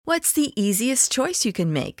What's the easiest choice you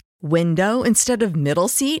can make? Window instead of middle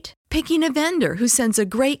seat? Picking a vendor who sends a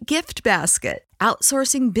great gift basket?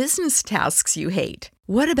 Outsourcing business tasks you hate?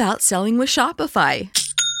 What about selling with Shopify?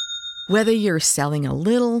 Whether you're selling a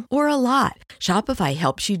little or a lot, Shopify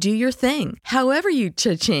helps you do your thing, however you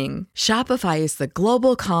cha-ching. Shopify is the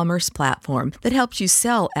global commerce platform that helps you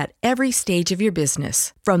sell at every stage of your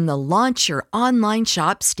business. From the launch your online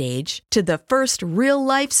shop stage to the first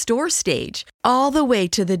real-life store stage, all the way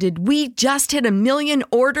to the did we just hit a million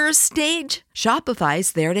orders stage.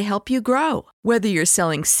 Shopify's there to help you grow. Whether you're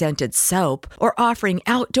selling scented soap or offering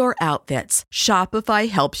outdoor outfits, Shopify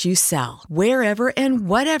helps you sell. Wherever and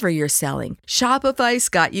whatever you're selling, Shopify's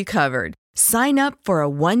got you covered. Sign up for a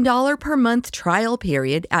 $1 per month trial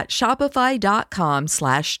period at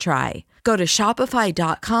shopify.com/try. Go to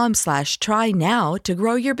shopify.com/try now to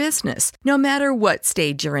grow your business, no matter what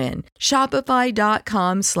stage you're in.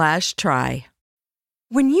 Shopify.com/try.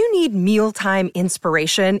 When you need mealtime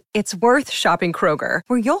inspiration, it's worth shopping Kroger,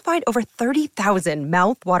 where you'll find over 30,000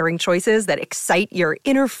 mouth-watering choices that excite your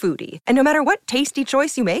inner foodie. And no matter what tasty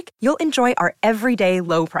choice you make, you'll enjoy our everyday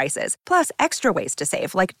low prices, plus extra ways to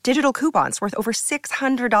save, like digital coupons worth over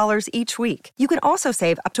 $600 each week. You can also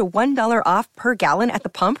save up to $1 off per gallon at the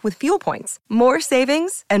pump with fuel points. More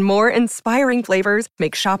savings and more inspiring flavors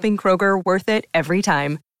make shopping Kroger worth it every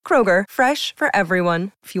time. Kroger, fresh for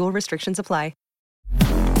everyone. Fuel restrictions apply.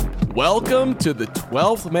 Welcome to the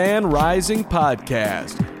 12th Man Rising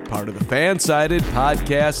podcast, part of the Fan-Sided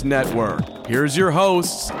Podcast Network. Here's your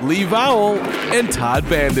hosts, Lee Vowell and Todd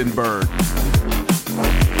Vandenberg.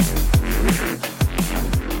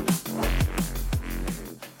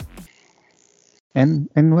 And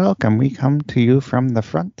welcome. We come to you from the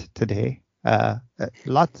front today.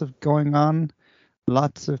 Lots of going on,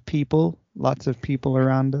 lots of people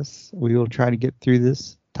around us. We will try to get through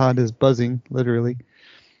this. Todd is buzzing, literally.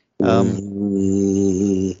 Yeah,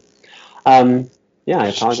 I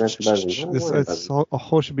apologize for buzzing. This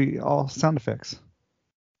whole should be all sound effects.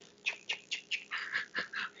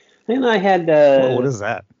 And I had what is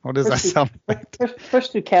that? What is that sound effect?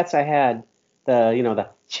 First two cats I had, the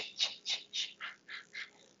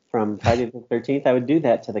from Friday the 13th. I would do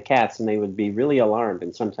that to the cats, and they would be really alarmed,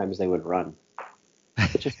 and sometimes they would run,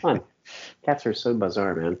 which is fun. Cats are so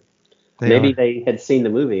bizarre, man. Maybe they had seen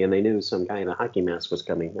the movie and they knew some guy in a hockey mask was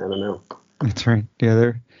coming. I don't know. That's right.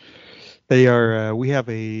 Yeah, they are. We have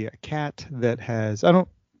a cat that has. I'm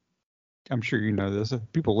sure you know this.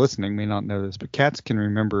 People listening may not know this, but cats can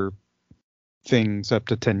remember things up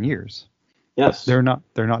to 10 years. Yes. They're not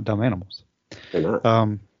dumb animals. They're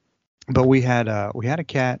not. But we had a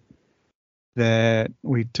cat that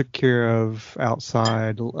we took care of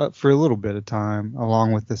outside for a little bit of time,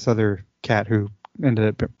 along with this other cat who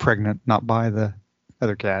ended up pregnant, not by the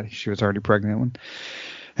other cat. She was already pregnant.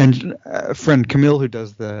 And a friend Camille, who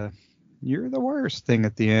does the "you're the worst" thing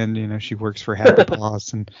at the end, she works for Happy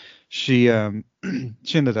Paws, and she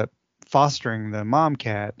ended up fostering the mom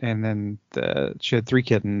cat, and then she had 3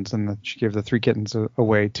 kittens, and she gave the 3 kittens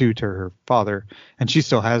away to her father, and she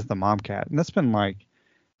still has the mom cat, and that's been like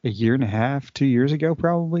a year and a half, 2 years ago,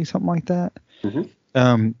 probably something like that.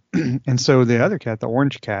 Mm-hmm. And so the other cat, the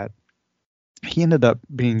orange cat, he ended up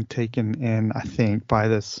being taken in, I think, by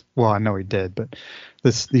this. Well, I know he did, but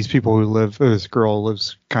these people who live. This girl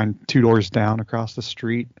lives kind of 2 doors down across the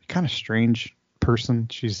street. Kind of strange person.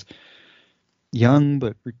 She's young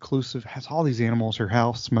but reclusive. Has all these animals. Her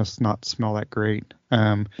house must not smell that great.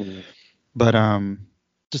 But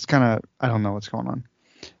just kind of, I don't know what's going on.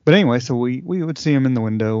 But anyway, so we would see them in the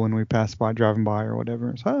window when we passed by, driving by or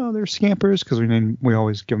whatever. So, they're Scampers, because we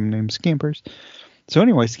always give them names Scampers. So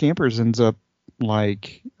anyway, Scampers ends up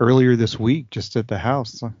like earlier this week just at the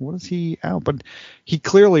house. It's like, what is he out? But he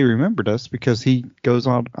clearly remembered us, because he goes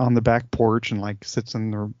on the back porch and like sits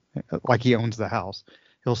like he owns the house.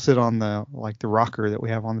 He'll sit on the rocker that we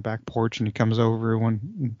have on the back porch, and he comes over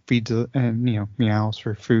and feeds it and meows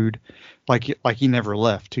for food, like he never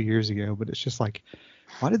left 2 years ago. But it's just like,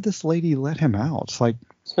 why did this lady let him out? It's like,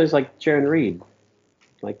 so he's like Jaron Reed,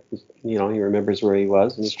 like he remembers where he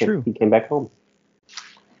was, and he came back home.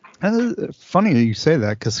 And funny that you say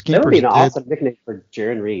that, because Scampers. That would be an awesome nickname for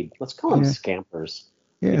Jaron Reed. Let's call him Scampers.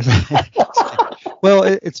 Yeah. Well,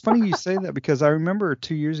 it's funny you say that, because I remember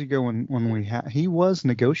 2 years ago when he was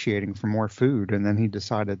negotiating for more food, and then he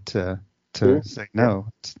decided to say, no,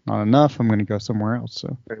 it's not enough. I'm going to go somewhere else.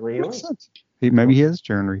 So makes sense. Maybe he is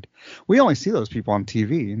Jaron Reed. We only see those people on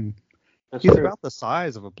TV, and he's about the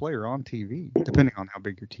size of a player on TV, depending on how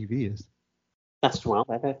big your TV is. That's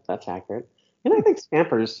accurate. And I think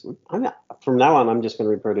Scampers, from now on, I'm just going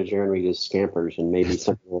to refer to Jaron Reed as Scampers, and maybe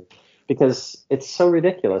something will because it's so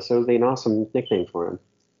ridiculous. It would be an awesome nickname for him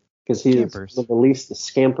because he is one of the least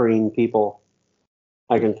scampering people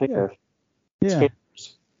I can think of. Yeah.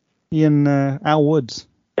 Scampers. Ian Al Woods.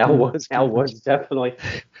 Al Woods, definitely.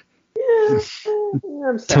 Yeah,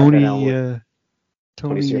 I'm sad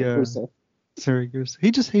Tony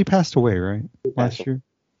Siragusa. He passed away, right? Last year?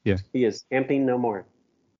 Yeah. He is amping no more.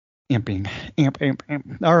 Amp.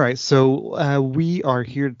 All right, so we are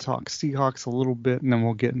here to talk Seahawks a little bit, and then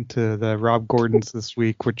we'll get into the Rob Gordons this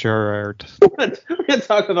week, which are our... We're going to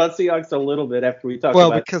talk about Seahawks a little bit after we talk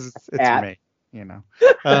about... Well, because it's May, you know.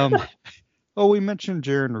 Well, we mentioned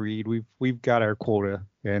Jaron Reed. We've got our quota,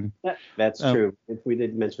 and that's true. We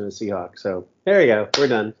did mention the Seahawks, so there you go. We're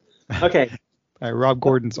done. Okay. Rob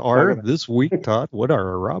Gordons are this week, Todd. What are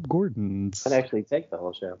our Rob Gordons? I'd actually take the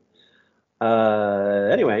whole show.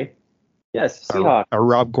 Anyway, yes, Seahawks. Our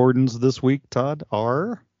Rob Gordons this week, Todd,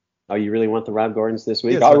 are... Oh, you really want the Rob Gordons this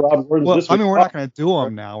week? Yes, Rob Gordons this week. I mean, we're not going to do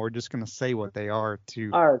them now. We're just going to say what they are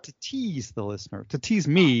to tease the listener, to tease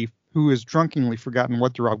me, who has drunkenly forgotten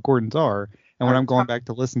what the Rob Gordons are. And when I'm going back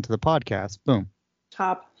to listen to the podcast, boom.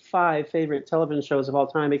 Top 5 favorite television shows of all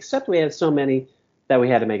time, except we had so many that we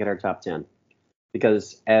had to make it our top 10.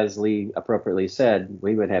 Because, as Lee appropriately said,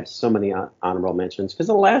 we would have so many honorable mentions. Because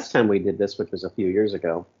the last time we did this, which was a few years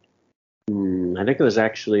ago, I think it was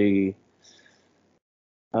actually,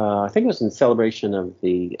 in celebration of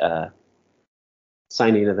the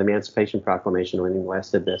signing of the Emancipation Proclamation when we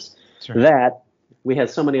last did this, that we had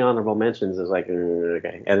so many honorable mentions. It's like,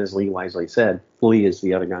 okay. And as Lee wisely said, Lee is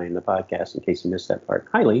the other guy in the podcast, in case you missed that part.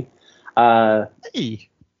 Hi, Lee. Hey.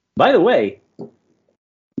 By the way,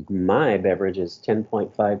 my beverage is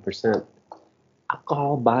 10.5%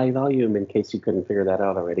 alcohol by volume, in case you couldn't figure that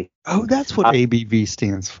out already. Oh, that's what ABV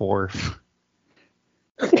stands for.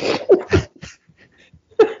 I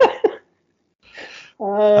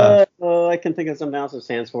can think of something else it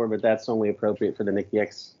stands for, but that's only appropriate for the Nicky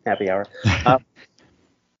X happy hour.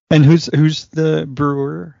 And who's the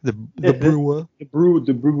brewer? The brewer?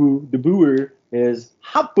 The brewer is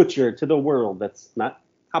Hop Butcher to the World. That's not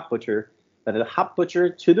Hop Butcher, but a Hop Butcher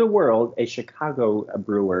to the World, a Chicago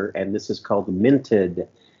brewer, and this is called Minted.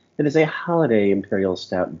 It is a holiday imperial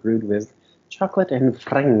stout brewed with chocolate and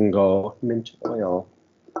Frango mint oil.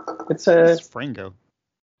 It's Frango.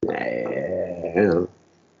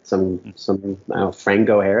 Some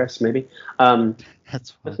Frango Harris maybe.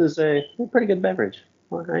 That's fun. This is a pretty good beverage.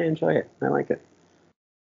 Well, I enjoy it. I like it.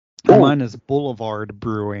 Mine is Boulevard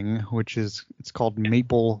Brewing, it's called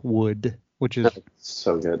Maple Wood, which is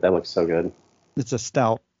so good. That looks so good. It's a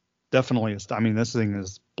stout, definitely a stout. I mean, this thing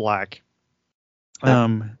is black,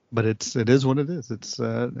 but it is what it is. It's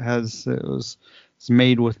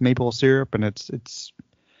made with maple syrup, and it's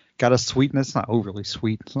got a sweetness. It's not overly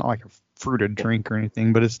sweet. It's not like a fruited drink or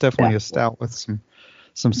anything, but it's definitely a stout with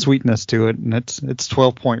some sweetness to it, and it's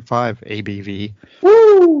 12.5 ABV.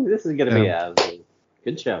 Woo! This is gonna be a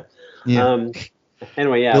good show. Yeah.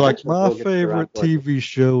 Anyway, You're like, my favorite TV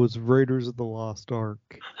show is Raiders of the Lost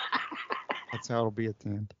Ark. That's how it'll be at the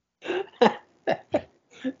end.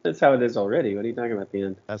 That's how it is already. What are you talking about at the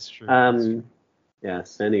end? That's true.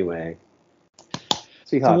 Yes. Anyway,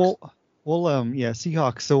 Seahawks. So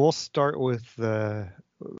Seahawks. So we'll start with the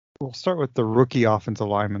rookie offensive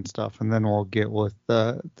lineman stuff, and then we'll get with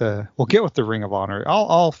the Ring of Honor.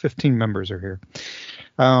 All 15 members are here.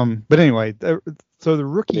 But anyway, so the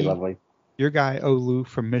rookie, your guy Olu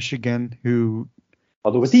from Michigan, who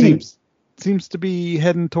seems to be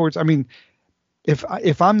heading towards. I mean, if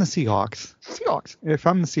I'm the Seahawks, if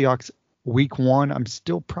I'm the Seahawks, week 1, I'm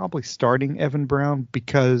still probably starting Evan Brown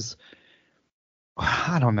because.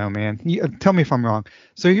 I don't know, man. Tell me if I'm wrong.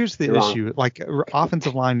 So here's the issue. Like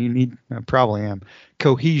offensive line, you need, probably am,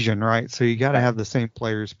 cohesion, right? So you got to have the same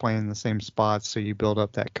players playing the same spots. So you build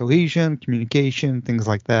up that cohesion, communication, things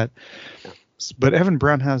like that. But Evan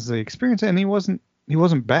Brown has the experience, and he wasn't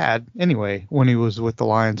bad anyway when he was with the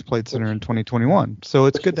Lions, played center in 2021. So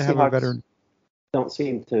it's good to have a veteran. Don't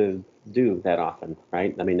seem to do that often,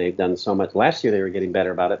 right? I mean, they've done so much. Last year they were getting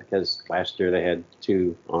better about it because last year they had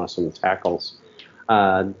 2 awesome tackles.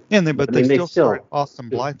 Austin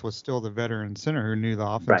Blythe was still the veteran center who knew the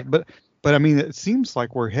offense. Right. But I mean, it seems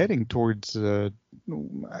like we're heading towards. Of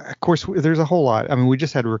course, there's a whole lot. I mean, we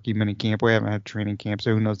just had rookie mini camp. We haven't had training camp,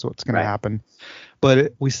 so who knows what's going to happen.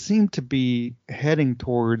 But we seem to be heading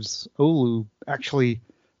towards Olu actually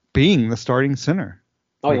being the starting center.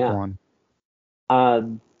 Oh yeah.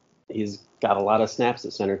 He's got a lot of snaps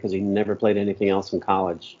at center because he never played anything else in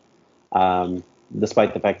college.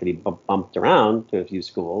 Despite the fact that he bumped around to a few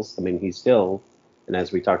schools, I mean, he's still, and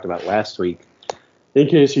as we talked about last week, in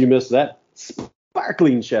case you missed that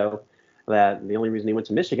sparkling show, that the only reason he went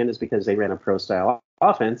to Michigan is because they ran a pro-style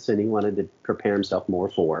offense, and he wanted to prepare himself more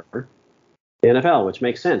for the NFL, which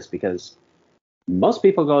makes sense because most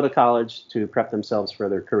people go to college to prep themselves for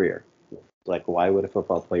their career. Like, why would a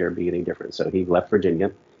football player be any different? So he left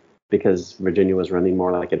Virginia because Virginia was running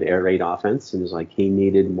more like an air raid offense, and it was like he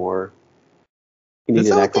needed more. He needed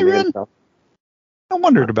to acclimate himself. I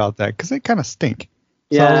wondered about that because they kind of stink.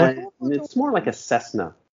 So yeah, it's more like a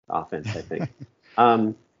Cessna offense, I think.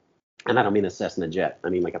 And I don't mean a Cessna jet. I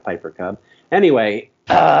mean like a Piper Cub. Anyway,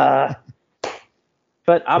 but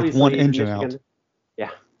obviously with one engine out. Yeah,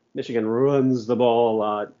 Michigan runs the ball a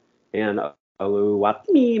lot, and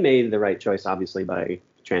Oluwatimi made the right choice, obviously, by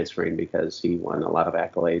transferring because he won a lot of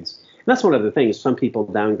accolades. And that's one of the things some people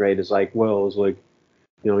downgrade is like, well, it's like,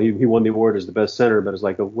 you know, he won the award as the best center, but it's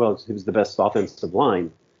like, well, he was the best offensive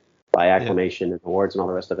line by acclamation and awards and all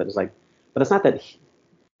the rest of it. It's like, but it's not that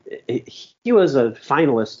he was a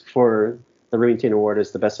finalist for the Remington Award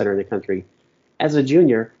as the best center in the country as a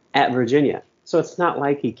junior at Virginia. So it's not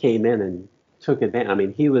like he came in and took advantage. I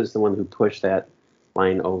mean, he was the one who pushed that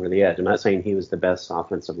line over the edge. I'm not saying he was the best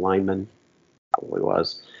offensive lineman. Probably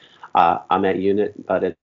was on that unit, but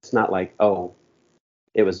it's not like, oh,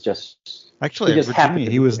 it was just. Actually, at Virginia,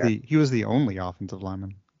 he was the only offensive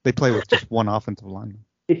lineman. They play with just one offensive lineman.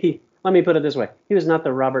 Let me put it this way: he was not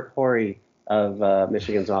the Robert Horry of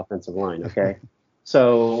Michigan's offensive line. Okay,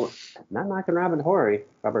 so not knocking Robin Horry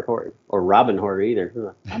or Robin Horry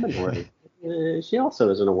either. Robin Horry. She also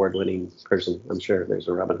is an award-winning person. I'm sure there's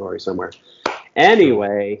a Robin Horry somewhere.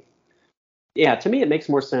 Anyway, yeah, to me it makes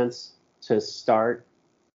more sense to start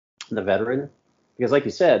the veteran because, like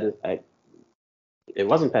you said, it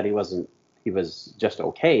wasn't that he was just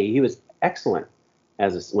okay. He was excellent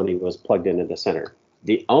when he was plugged into the center.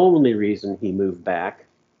 The only reason he moved back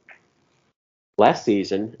last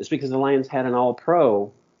season is because the Lions had a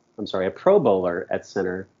Pro Bowler at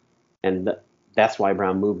center, and that's why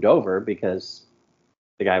Brown moved over because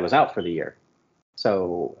the guy was out for the year.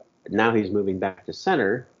 So now he's moving back to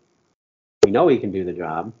center. We know he can do the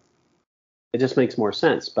job. It just makes more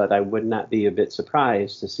sense, but I would not be a bit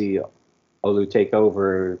surprised to see Olu take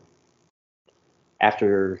over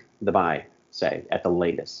after the bye, say, at the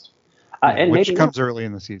latest. And which maybe comes early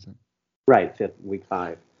in the season. Right, week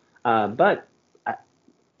 5. But,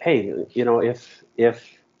 hey, you know, if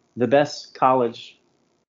the best college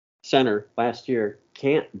center last year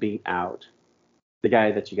can't beat out the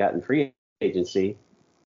guy that you got in free agency,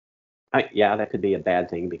 that could be a bad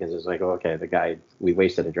thing because it's like, okay, the guy, we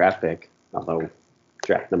wasted a draft pick, although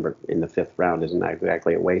draft number in the 5th round isn't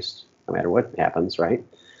exactly a waste no matter what happens, right?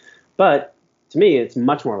 But to me, it's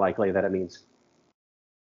much more likely that it means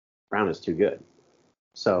Brown is too good.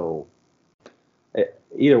 So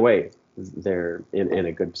either way, they're in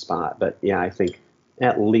a good spot. But yeah, I think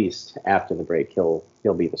at least after the break, he'll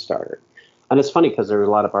be the starter. And it's funny because there are a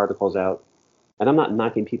lot of articles out, and I'm not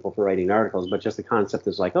knocking people for writing articles, but just the concept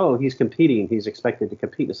is like, oh, he's competing. He's expected to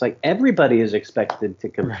compete. It's like everybody is expected to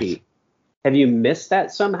compete. Right. Have you missed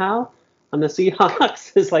that somehow on the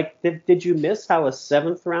Seahawks? It's like, did you miss how a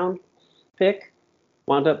 7th round pick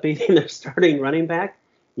wound up beating their starting running back?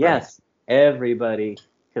 Yes, right. Everybody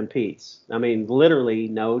competes. I mean, literally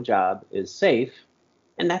no job is safe,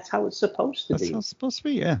 and that's how it's supposed to be. That's how it's supposed to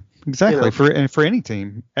be, yeah. Exactly, you know, for any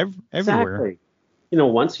team, everywhere. Exactly. You know,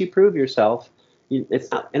 once you prove yourself, it's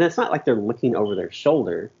not like they're looking over their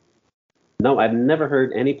shoulder. No, I've never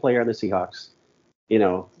heard any player on the Seahawks, you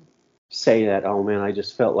know, say that, oh man, I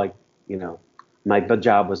just felt like, you know, my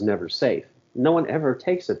job was never safe. No one ever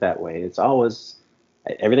takes it that way. It's always,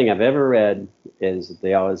 everything I've ever read is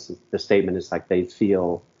the statement is like they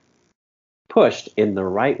feel pushed in the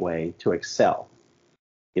right way to excel.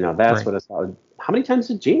 You know, that's right. What it's all. How many times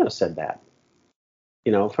did Geno said that?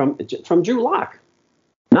 You know, from Drew Lock.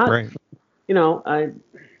 Not, right. You know,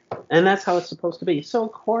 and that's how it's supposed to be. So,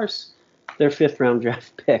 of course, their 5th round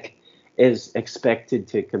draft pick is expected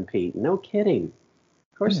to compete. No kidding.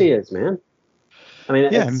 Of course he is, man. I mean,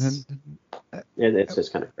 it's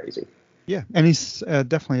just kind of crazy. Yeah, and he's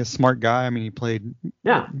definitely a smart guy. I mean, he played.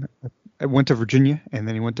 Yeah. Went to Virginia, and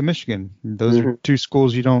then he went to Michigan. Those are 2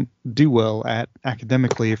 schools you don't do well at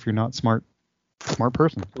academically if you're not smart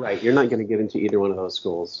person. Right. You're not going to get into either one of those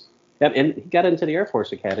schools. And he got into the Air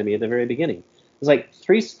Force Academy at the very beginning. It's like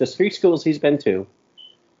the 3 schools he's been to.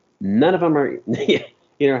 None of them are. You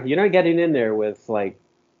know, you're not getting in there with like,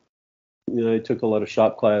 you know, I took a lot of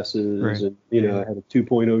shop classes, right. And you know, I had a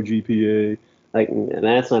 2.0 GPA. Like, and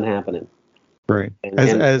that's not happening. Right.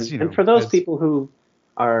 And for those people who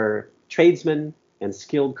are tradesmen and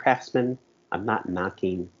skilled craftsmen, I'm not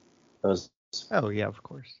knocking those. Oh yeah, of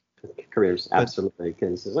course. careers, absolutely.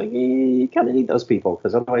 Because it's like you kind of need those people,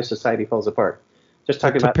 because otherwise society falls apart. Just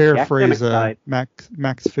talking about to paraphrase the academic side.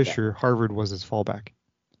 Max Fisher, Harvard was his fallback.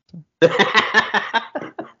 So.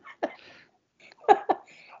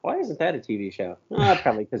 Why isn't that a TV show?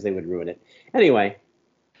 Probably because they would ruin it. Anyway.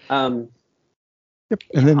 Yep.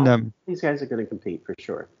 And then these guys are going to compete for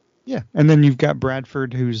sure. Yeah, and then you've got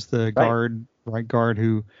Bradford, who's the right guard,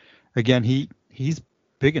 who, again, he's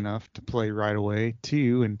big enough to play right away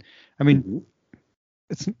too. And I mean,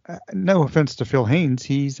 it's no offense to Phil Haynes,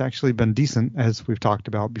 he's actually been decent, as we've talked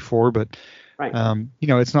about before, but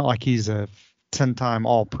it's not like he's a 10-time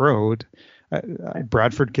All-Pro.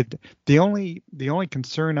 Bradford could. The only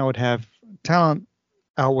concern I would have, talent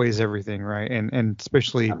outweighs everything, right? And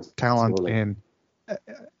especially talent and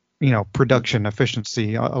production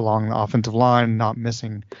efficiency along the offensive line, not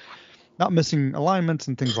missing alignments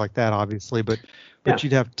and things like that, obviously. But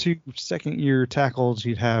you'd have 2 second-year tackles.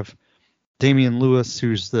 You'd have Damian Lewis,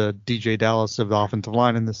 who's the DJ Dallas of the offensive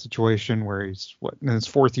line in this situation, where he's in his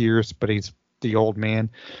 4th year, but he's the old man.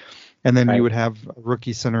 And then you would have a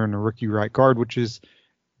rookie center and a rookie right guard, which is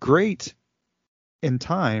great in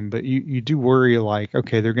time, but you do worry, like,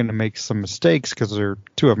 okay, they're going to make some mistakes because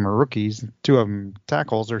 2 of them are rookies, 2 of them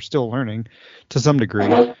tackles, are still learning to some degree.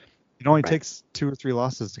 It only takes 2 or 3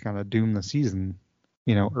 losses to kind of doom the season,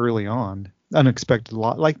 early on. Unexpected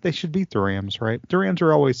lot, like they should beat the Rams, right? The Rams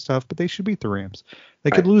are always tough, but they should beat the Rams.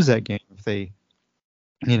 They could lose that game if they,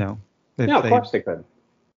 of course they could.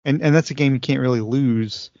 And that's a game you can't really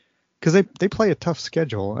lose, because they play a tough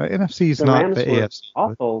schedule. NFC is not the AFC.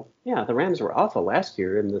 Awful. Yeah, the Rams were awful last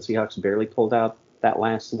year, and the Seahawks barely pulled out that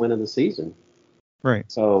last win of the season.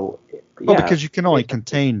 Right. So, because you can only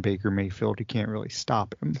contain Baker Mayfield. You can't really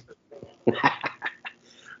stop him.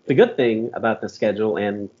 The good thing about the schedule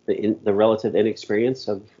and the relative inexperience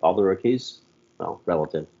of all the rookies,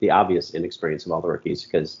 the obvious inexperience of all the rookies,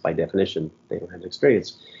 because by definition they don't have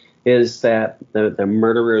experience, is that the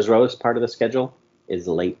murderer's row part of the schedule is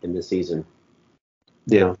late in the season.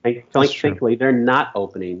 Thankfully they're not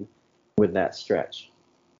opening with that stretch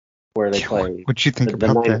where they play. What you think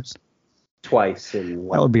about that? Twice in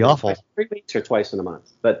that would be awful. 3 weeks or twice in a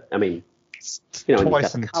month. But I mean,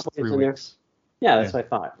 twice in 3 weeks. Yeah, that's what I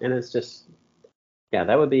thought. And it's just,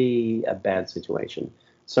 that would be a bad situation.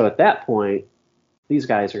 So at that point, these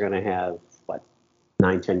guys are going to have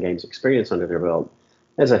 9-10 games experience under their belt.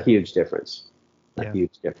 That's a huge difference.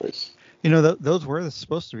 Huge difference. Those were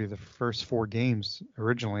supposed to be the first 4 games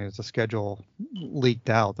originally as the schedule leaked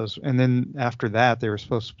out. And then after that, they were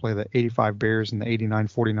supposed to play the 85 Bears and the 89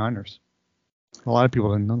 49ers. A lot of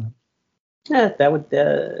people didn't know that. Yeah, that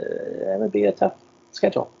would be a tough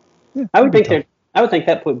schedule. Yeah, I would think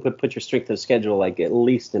that would put your strength of schedule like at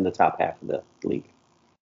least in the top half of the league.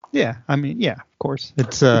 Yeah, I mean, yeah, of course.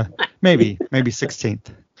 It's maybe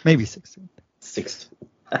 16th. Maybe 16th.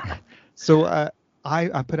 16th. So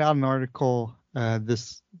I put out an article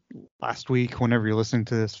this last week, whenever you're listening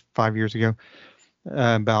to this 5 years ago,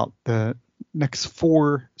 about the next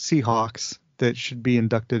 4 Seahawks that should be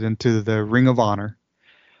inducted into the Ring of Honor.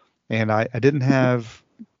 And I didn't have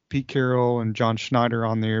Pete Carroll and John Schneider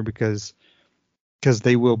on there because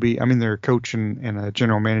they will be, I mean, they're a coach and a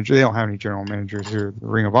general manager. They don't have any general managers here at the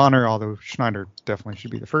Ring of Honor, although Schneider definitely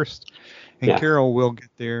should be the first. And Carroll will get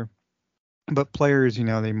there. But players, they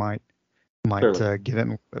might get in a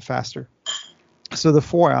little bit faster. So the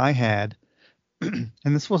 4 I had, and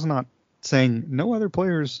this was not saying no other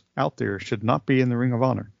players out there should not be in the Ring of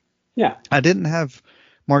Honor. Yeah. I didn't have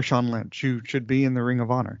Marshawn Lynch, who should be in the Ring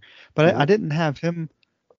of Honor. But I didn't have him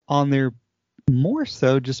on there more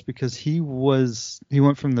so just because he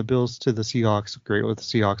went from the Bills to the Seahawks, great with the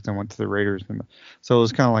Seahawks, then went to the Raiders. So it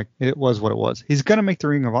was kind of like, it was what it was. He's going to make the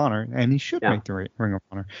Ring of Honor, and he should make the Ring of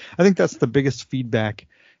Honor. I think that's the biggest feedback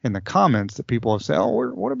in the comments that people have said,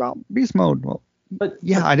 what about Beast Mode? Well,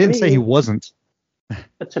 I didn't say he wasn't.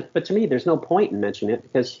 But to me, there's no point in mentioning it,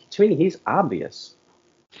 because to me, he's obvious.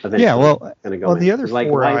 Yeah, well, the other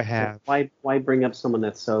 4 I have. Why bring up someone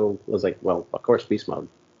that's of course, Beast Mode.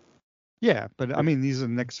 Yeah, but I mean, these are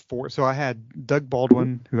the next 4. So I had Doug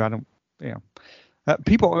Baldwin, who I don't,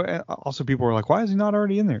 people were like, why is he not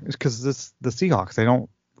already in there? It's because the Seahawks, they don't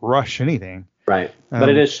rush anything. Right. But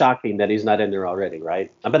it is shocking that he's not in there already,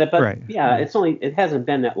 right? But right. Yeah, it hasn't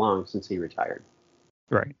been that long since he retired.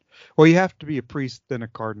 Right. Well, you have to be a priest, then a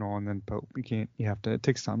cardinal, and then pope. It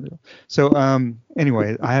takes time to do. So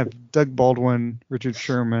anyway, I have Doug Baldwin, Richard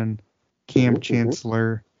Sherman, Cam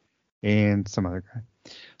Chancellor, and some other guy.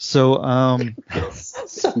 So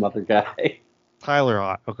some other guy. Tyler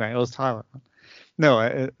Ott. Okay, it was Tyler Ott.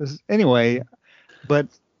 No, anyway, but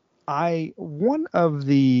one of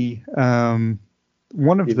the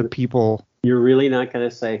people. You're really not going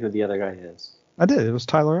to say who the other guy is? I did. It was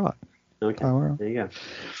Tyler Ott. Okay. Tyler Ott. There you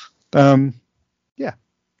go. Yeah.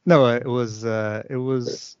 No, it was that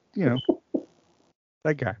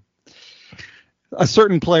guy. A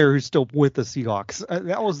certain player who's still with the Seahawks.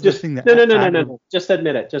 That was the thing that. No. Just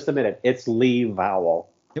admit it. It's Lee Vowell.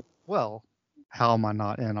 Yep. Well, how am I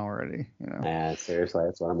not in already? Seriously,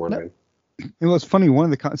 that's what I'm wondering. No, it was funny.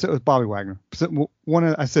 One of the so it was Bobby Wagner. So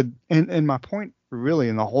I said, and my point really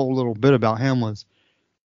in the whole little bit about him was,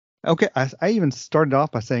 okay. I even started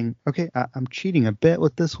off by saying, okay, I'm cheating a bit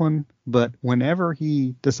with this one, but whenever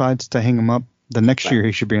he decides to hang him up, the next year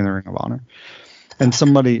he should be in the Ring of Honor. And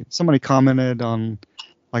somebody commented on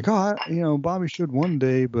like, Bobby should one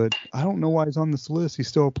day, but I don't know why he's on this list. He's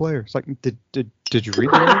still a player. It's like, did you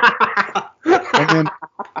read that? And then,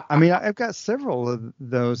 I've got several of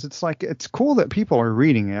those. It's like, it's cool that people are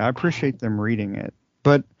reading it. I appreciate them reading it.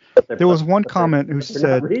 But there was one comment who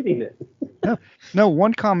said, reading it.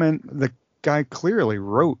 one comment, the guy clearly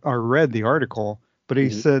wrote or read the article, but he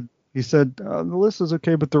said, the list is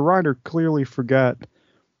okay, but the writer clearly forgot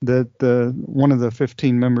that one of the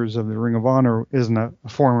 15 members of the Ring of Honor isn't a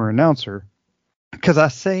former announcer. Because I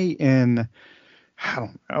say in, I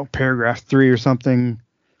don't know, paragraph 3 or something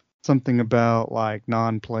about like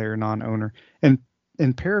non-player, non-owner. And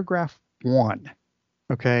in paragraph 1,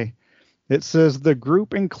 okay, it says the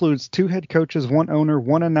group includes 2 head coaches, 1 owner,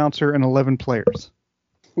 1 announcer, and 11 players.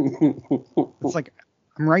 It's like,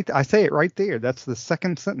 I say it right there. That's the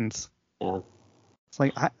second sentence. Yeah. It's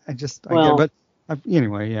like,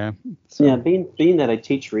 anyway, yeah. So. Yeah, being that I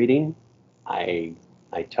teach reading, I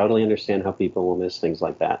totally understand how people will miss things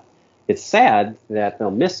like that. It's sad that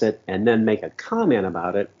they'll miss it and then make a comment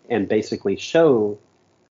about it and basically show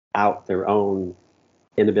out their own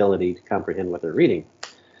inability to comprehend what they're reading.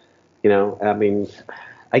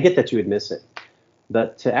 I get that you would miss it,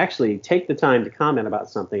 but to actually take the time to comment about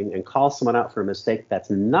something and call someone out for a mistake that's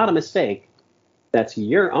not a mistake, that's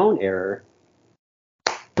your own error.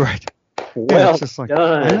 Right. Well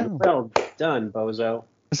done. Well done, bozo.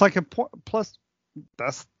 It's like plus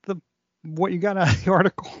that's what you got out of the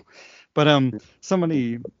article. But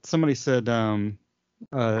somebody said,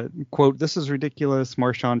 quote, "This is ridiculous.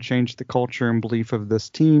 Marshawn changed the culture and belief of this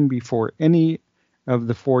team before any of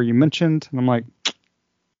the 4 you mentioned." And I'm like,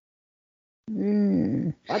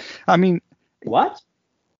 What? What?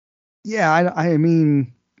 Yeah,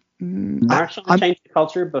 Marshawn changed the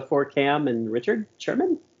culture before Cam and Richard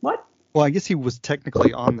Sherman? What? Well, I guess he was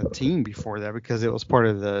technically on the team before that because it was part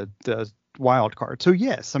of the wild card. So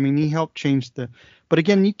yes, he helped change but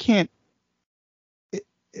again, you can't.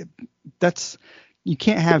 You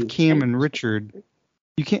can't have Cam and Richard.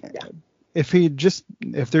 You can't. Yeah.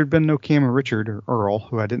 If there'd been no Cam and Richard or Earl,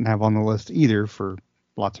 who I didn't have on the list either for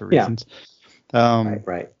lots of reasons. Yeah.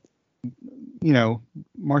 Right.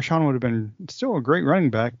 Marshawn would have been still a great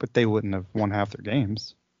running back, but they wouldn't have won half their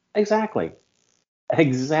games. Exactly.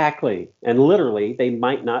 And literally, they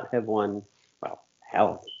might not have won. Well,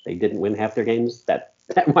 hell, they didn't win half their games that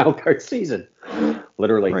wild card season.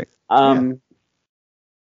 Literally. Right.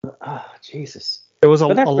 Oh, Jesus. There was a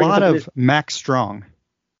lot of Max Strong.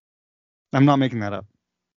 I'm not making that up.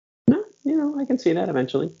 No, I can see that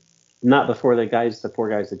eventually. Not before the 4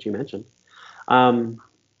 guys that you mentioned.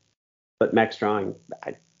 But Max Strong,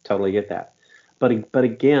 I totally get that. But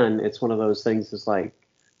again, it's one of those things. It's like,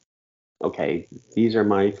 okay, these are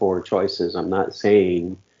my 4 choices. I'm not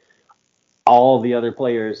saying all the other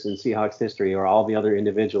players in Seahawks history or all the other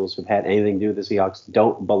individuals who've had anything to do with the Seahawks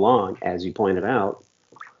don't belong, as you pointed out.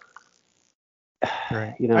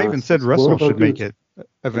 Right. I even said Russell should make it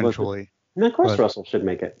eventually. And of course, Russell should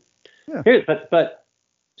make it. Yeah. Here, but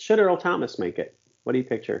should Earl Thomas make it? What do you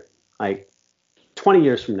picture? Like 20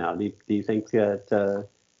 years from now, do you think that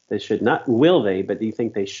they should not? Will they? But do you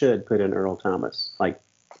think they should put in Earl Thomas? Like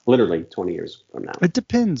literally 20 years from now. It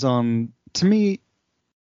depends on. To me,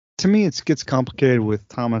 it gets complicated with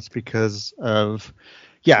Thomas because of.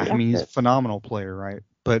 Yeah, he's a phenomenal player, right?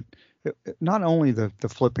 But not only the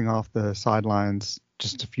flipping off the sidelines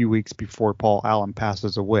just a few weeks before Paul Allen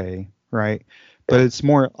passes away, right? But it's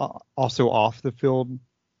more also off the field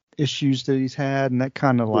issues that he's had, and that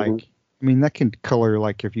kind of like, that can color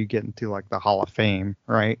like if you get into like the Hall of Fame,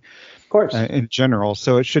 right? Of course. In general,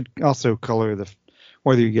 so it should also color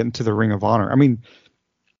whether you get into the Ring of Honor.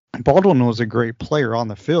 Baldwin was a great player on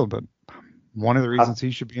the field, but one of the reasons he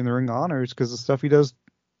should be in the Ring of Honor is because of the stuff he does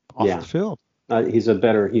off the field. He's a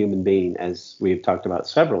better human being, as we've talked about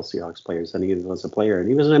several Seahawks players than he was a player. And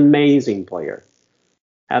he was an amazing player.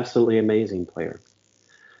 Absolutely amazing player.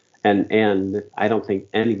 And I don't think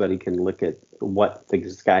anybody can look at what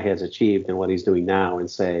this guy has achieved and what he's doing now and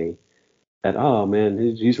say that, oh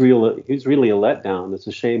man, he's really a letdown. It's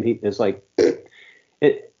a shame. It's like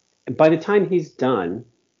it. By the time he's done,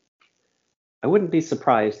 I wouldn't be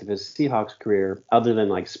surprised if his Seahawks career, other than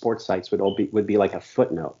like sports sites, would be like a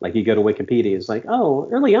footnote. Like you go to Wikipedia, it's like, oh,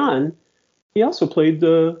 early on, he also played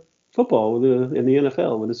football in the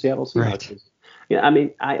NFL with the Seattle Seahawks. Right. Yeah, I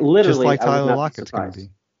mean, I literally just like Tyler Lockett's going to be.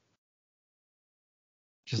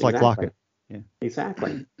 Just like Lockett. Yeah.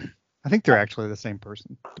 Exactly. I think they're actually the same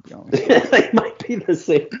person, to be honest. They might be the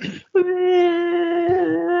same.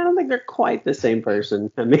 I don't think they're quite the same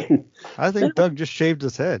person. I mean, I think Doug just shaved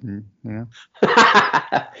his head and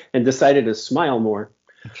and decided to smile more.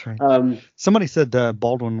 That's right. Somebody said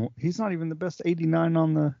Baldwin, he's not even the best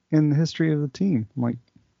 89 in the history of the team. I'm like,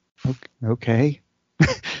 okay.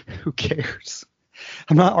 Who cares?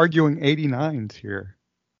 I'm not arguing 89s here.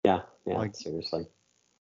 Yeah, like, seriously.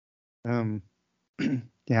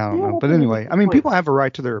 Yeah, I don't know. But anyway, I mean, people have a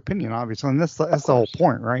right to their opinion, obviously, and that's the whole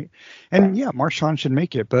point, right? And yeah, Marshawn should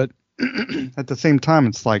make it, but at the same time,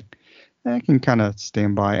 it's like I can kind of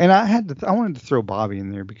stand by. And I wanted to throw Bobby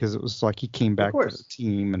in there because it was like he came back to the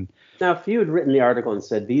team. And now, if you had written the article and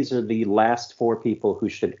said these are the last 4 people who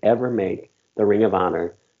should ever make the Ring of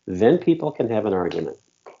Honor, then people can have an argument.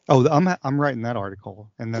 Oh, I'm writing that article,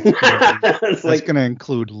 and that's going to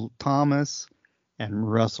include Thomas and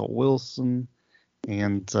Russell Wilson.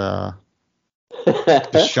 And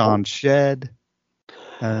Deshaun Shedd,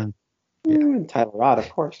 and Tyler Rod, of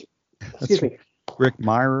course. Excuse me. Rick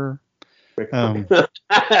Mirer. Yeah,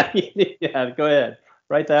 go ahead.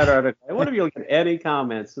 Write that article. I wonder if you look at any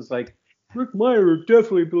comments. It's like Rick Mirer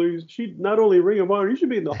definitely believes she not only Ring of Honor, he should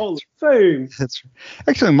be in the Hall of Fame. That's right.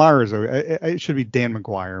 Actually, Mirer's. It should be Dan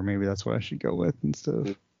McGuire. Maybe that's what I should go with instead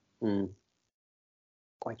of.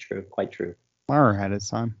 Quite true. Quite true. Myra had his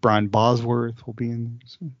time. Brian Bosworth will be in there.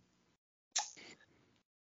 So.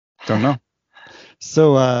 Don't know.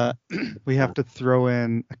 So we have to throw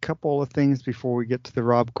in a couple of things before we get to the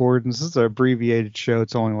Rob Gordons. This is an abbreviated show.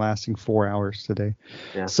 It's only lasting 4 hours today.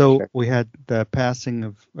 Yeah, so sure. We had the passing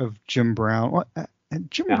of Jim Brown.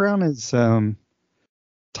 Jim Brown is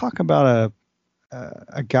talk about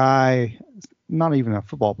a guy, not even a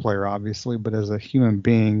football player, obviously, but as a human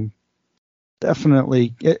being.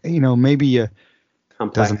 Definitely, maybe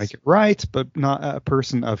doesn't make it right, but not a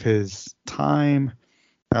person of his time.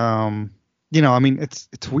 I mean, it's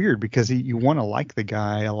weird because you want to like the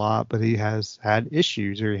guy a lot, but he had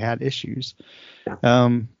issues. Yeah.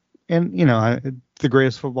 And the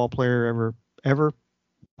greatest football player ever,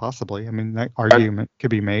 possibly. I mean, that argument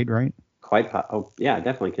could be made, right?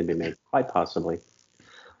 Definitely could be made. Quite possibly.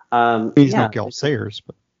 He's no Galt Sayers,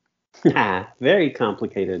 but very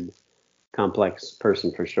complicated. Complex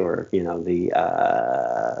person for sure. The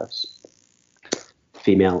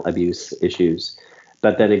female abuse issues.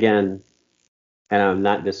 But then again, and I'm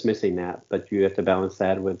not dismissing that, but you have to balance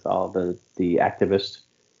that with all the activist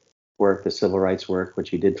work, the civil rights work,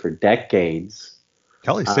 which he did for decades.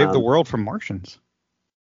 Hell, he saved the world from Martians.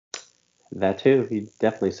 That too. He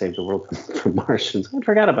definitely saved the world from Martians. I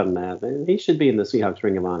forgot about that. He should be in the Seahawks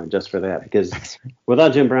Ring of Honor just for that, because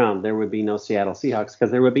without Jim Brown, there would be no Seattle Seahawks, because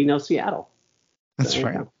there would be no Seattle. That's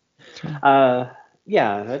right.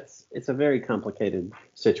 It's a very complicated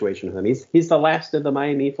situation with him. He's the last of the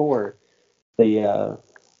Miami Four. The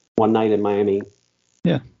One Night in Miami.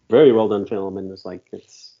 Yeah. Very well done film, and it's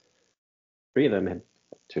 2 of them had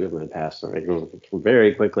passed already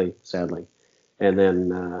very quickly, sadly, and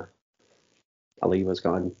then. Ali was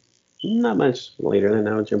gone not much later than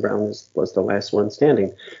now. Jim Brown was the last one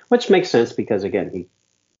standing, which makes sense because, again, he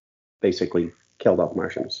basically killed off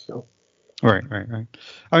Martians. So. Right.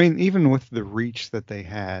 I mean, even with the reach that they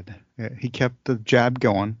had, he kept the jab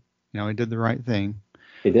going. He did the right thing.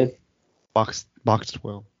 He did. Boxed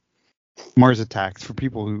well. Mars Attacks, for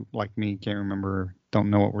people who, like me, can't remember, don't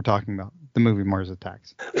know what we're talking about. The movie Mars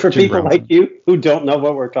Attacks. For Jim people Brown. Like you who don't know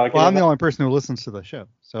what we're talking about. Well, I'm the only person who listens to the show.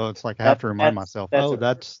 So it's like I have to remind myself,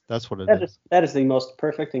 that's what it is. That is the most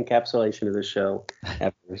perfect encapsulation of the show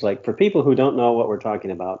ever. It's like, for people who don't know what we're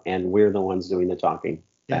talking about, and we're the ones doing the talking.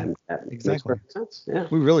 Yeah, that exactly. Makes perfect sense. Yeah.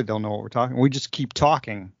 We really don't know what we're talking. We just keep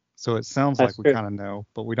talking. So it sounds like we kind of know,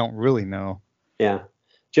 but we don't really know. Yeah.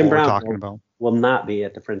 Jim Brown will not be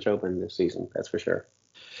at the French Open this season. That's for sure.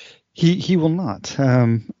 He will not.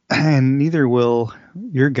 And neither will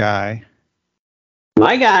your guy.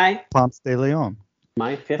 My guy. Ponce de Leon.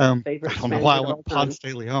 My fifth favorite. I don't know why I went Ponce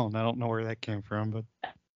de Leon. I don't know where that came from, but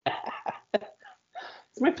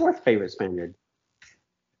it's my 4th favorite Spaniard.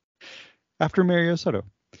 After Mario Soto.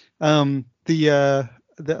 The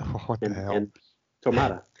What the hell? And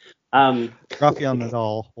Tomata. Rafael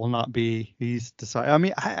Nadal will not be. He's decided. I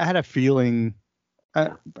mean, I had a feeling,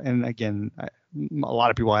 and again, a lot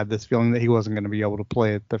of people had this feeling that he wasn't going to be able to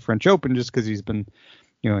play at the French Open just because he's been,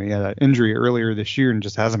 he had an injury earlier this year and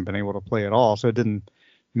just hasn't been able to play at all. So it didn't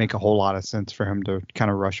make a whole lot of sense for him to kind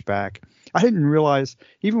of rush back. I didn't realize,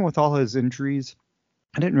 even with all his injuries,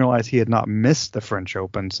 I didn't realize he had not missed the French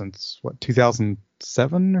Open since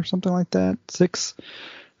 2007 or something like that, 6.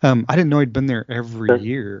 I didn't know he'd been there every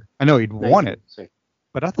year. I know he'd won it,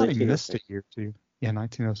 but I thought he missed a year too. Yeah,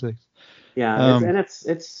 1906. Yeah, and it's.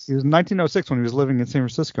 He was in 1906 when he was living in San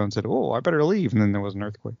Francisco and said, "Oh, I better leave," and then there was an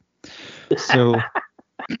earthquake. So,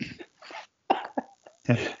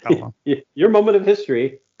 your moment of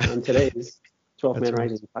history on today's 12 Man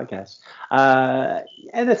Rising podcast.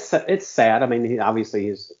 And it's sad. I mean, obviously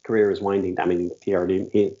his career is winding. I mean, he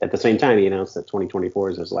at the same time he announced that 2024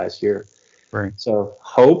 is his last year. Right. So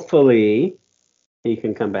hopefully he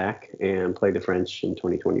can come back and play the French in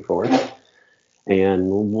 2024. And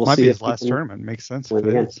we'll might see. Be his last tournament. Makes sense.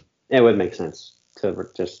 It would make sense to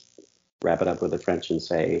just wrap it up with the French and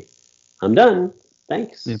say, "I'm done.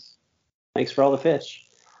 Thanks. Yeah. Thanks for all the fish."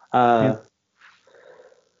 Yeah.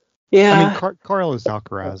 I mean, Carlos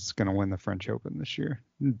Alcaraz is going to win the French Open this year.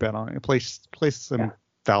 Bet on it. Place some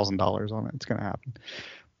 $1,000 on it. It's going to happen.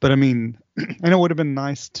 But I mean, and it would have been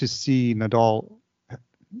nice to see Nadal.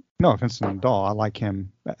 No offense to Nadal, I like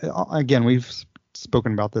him. Again, we've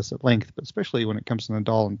spoken about this at length, but especially when it comes to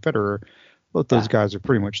Nadal and Federer, both those guys are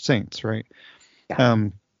pretty much saints, right? Yeah.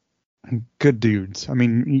 Good dudes. I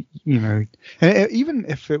mean, and even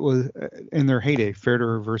if it was in their heyday,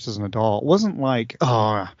 Federer versus Nadal, it wasn't like,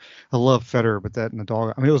 oh, I love Federer, but that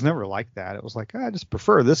Nadal. I mean, it was never like that. It was like, I just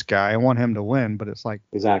prefer this guy. I want him to win. But it's like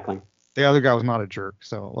exactly. The other guy was not a jerk,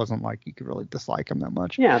 so it wasn't like you could really dislike him that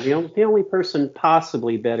much. Yeah, the only person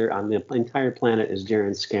possibly better on the entire planet is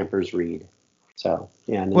Jaron Scampers-Reed. So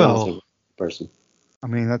yeah, Nadal's a person. I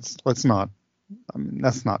mean, that's not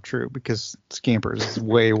true because Scampers is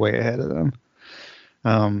way ahead of them.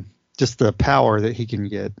 Just the power that he can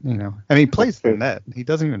get, and he plays the net. He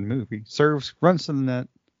doesn't even move. He serves, runs to the net,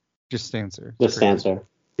 just stands there. Just stands there.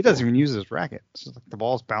 He doesn't even use his racket. It's just like the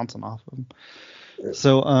ball's bouncing off of him.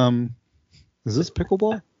 So, is this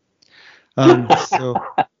pickleball?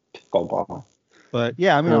 Pickleball. But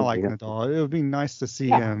yeah, I mean, I like Nadal. It would be nice to see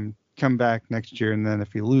him come back next year, and then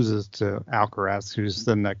if he loses to Alcaraz, who's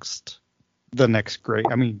the next great.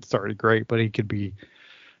 I mean, it's already great, but he could be. I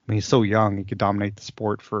mean, he's so young; he could dominate the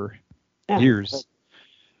sport for years.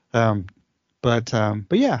 But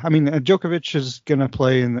yeah, I mean, Djokovic is going to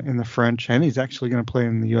play in the French, and he's actually going to play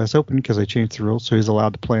in the U.S. Open because they changed the rules, so he's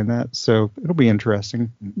allowed to play in that. So it'll be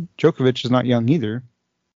interesting. Djokovic is not young either.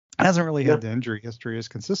 Hasn't really had the injury history as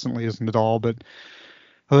consistently as Nadal, but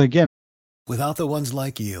again. Without the ones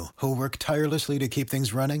like you, who work tirelessly to keep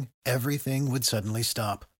things running, everything would suddenly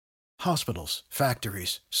stop. Hospitals,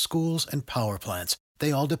 factories, schools, and power plants,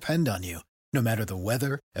 they all depend on you. No matter the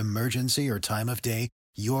weather, emergency, or time of day,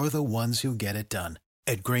 you're the ones who get it done.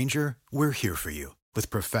 At Grainger, we're here for you with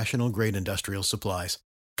professional-grade industrial supplies.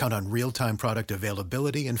 Count on real-time product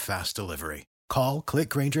availability and fast delivery. Call,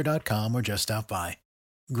 clickgrainger.com, or just stop by.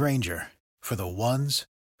 Grainger, for the ones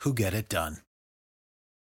who get it done.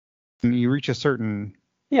 You reach a certain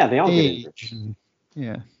they all age.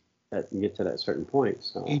 Get that you get to that certain point.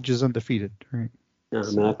 So age is undefeated, right? Yeah,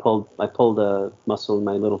 I mean, I pulled a muscle in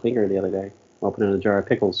my little finger the other day, opening a jar of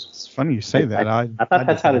pickles. It's funny you say that. I thought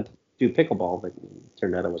that's how to do pickleball, but it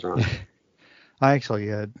turned out I was wrong. I actually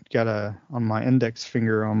got on my index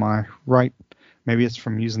finger on my right. Maybe it's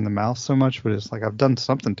from using the mouse so much, but it's like I've done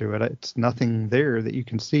something to it. It's nothing there that you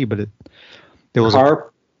can see, but there was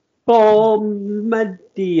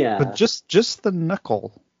Media. But just the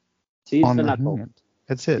knuckle. Seize on the the knuckle. Hand.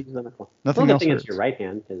 That's it. Seize the knuckle. Nothing the else. The thing hurts. is your right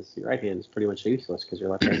hand, because your right hand is pretty much useless because you're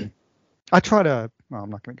left-handed. I try to. Well, I'm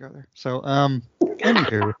not going to go there. So,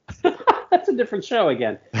 anywho. That's a different show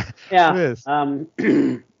again. Yeah. It is.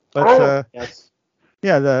 But yes.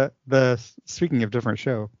 Yeah. The speaking of different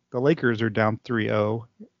show, the Lakers are down 3-0,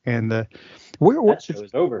 and that show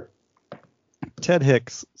is over. Ted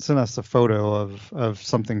Hicks sent us a photo of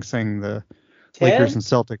something saying the Lakers and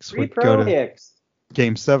Celtics would go to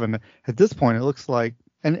Game 7. At this point, it looks like,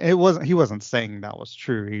 and he wasn't saying that was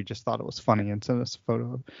true. He just thought it was funny and sent us a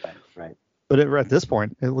photo. Right. But at this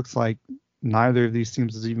point, it looks like neither of these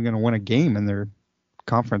teams is even going to win a game in their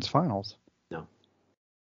conference finals. No.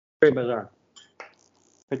 Very bizarre.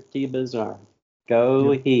 Pretty bizarre.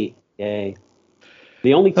 Go Heat. Yay.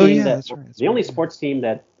 The only team only sports team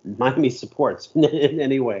that Miami supports in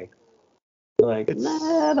any way. Like, the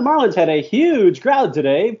Marlins had a huge crowd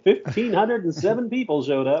today. 1,507 people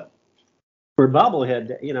showed up for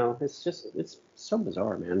bobblehead. It's so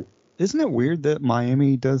bizarre, man. Isn't it weird that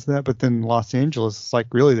Miami does that, but then Los Angeles, it's like,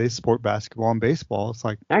 really, they support basketball and baseball. It's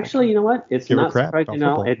like, actually, you know what? It's not surprising.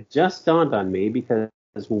 It just dawned on me because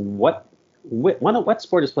what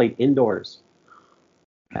sport is played indoors?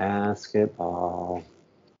 Basketball.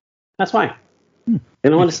 That's why. They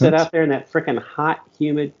don't want to sit out there in that freaking hot,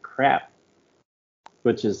 humid crap,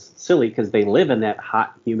 which is silly because they live in that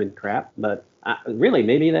hot, humid crap. But really,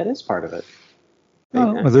 maybe that is part of it.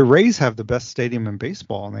 Well, the Rays have the best stadium in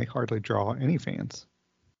baseball, and they hardly draw any fans.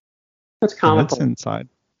 That's comical. That's inside.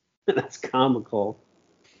 That's comical.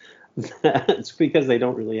 It's because they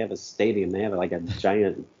don't really have a stadium. They have like a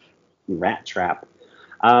giant rat trap.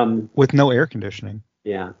 With no air conditioning.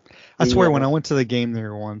 Yeah. I swear when I went to the game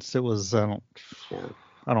there once, it was, I don't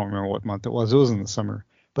remember what month it was. It was in the summer.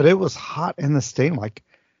 But it was hot in the stadium. Like,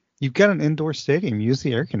 you've got an indoor stadium. Use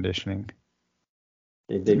the air conditioning.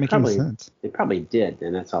 They probably did,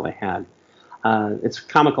 and that's all they had. It's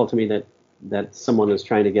comical to me that someone is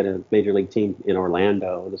trying to get a major league team in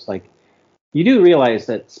Orlando. It's like, you do realize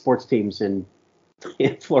that sports teams in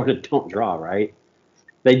Florida don't draw, right?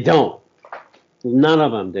 They don't. None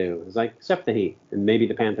of them do. It's like, except the Heat, and maybe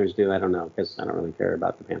the Panthers do. I don't know, because I don't really care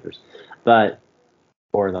about the Panthers,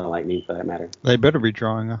 or the Lightning for that matter. They better be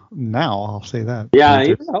drawing now. I'll say that. Yeah, I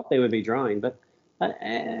even hope they would be drawing, but.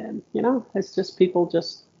 It's just people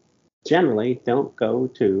just generally don't go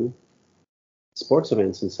to sports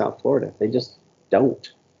events in South Florida. They just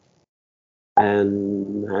don't.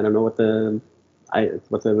 And I don't know what the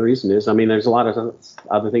reason is. I mean, there's a lot of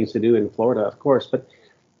other things to do in Florida, of course, but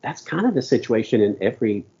that's kind of the situation in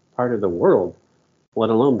every part of the world,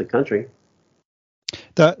 let alone the country.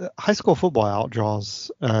 The high school football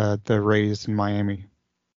outdraws the Rays in Miami,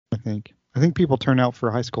 I think. I think people turn out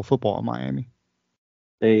for high school football in Miami.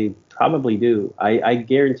 They probably do. I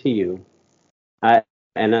guarantee you.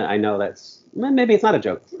 And I know maybe it's not a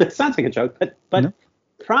joke. It sounds like a joke, but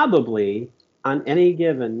probably on any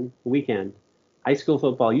given weekend, high school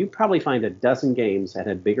football, you probably find a dozen games that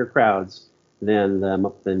had bigger crowds than the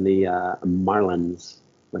Marlins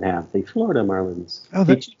would have. The Florida Marlins. Oh,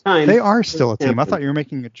 they are still a team. I thought you were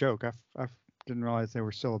making a joke. I didn't realize they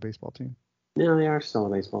were still a baseball team. No, they are still a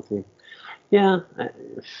baseball team. Yeah, I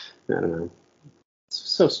don't know. It's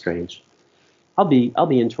so strange. I'll be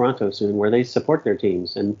in Toronto soon, where they support their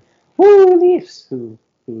teams, and Leafs, who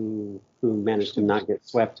managed to not get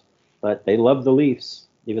swept, but they love the Leafs,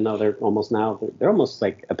 even though they're almost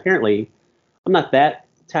like, apparently, I'm not that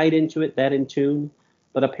tied into it, that in tune,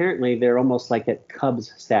 but apparently they're almost like at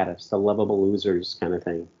Cubs status, the lovable losers kind of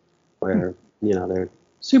thing, where they're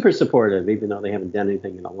super supportive, even though they haven't done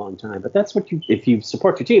anything in a long time. But that's if you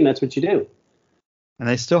support your team, that's what you do. And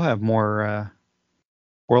they still have more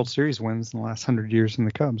World Series wins in the last 100 years than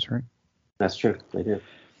the Cubs, right? That's true. They do.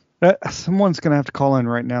 Someone's going to have to call in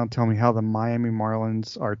right now and tell me how the Miami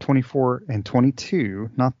Marlins are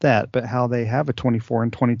 24-22. Not that, but how they have a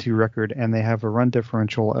 24-22 record and they have a run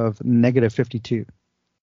differential of -52,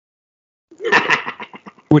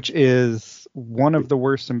 which is one of the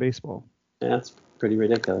worst in baseball. That's pretty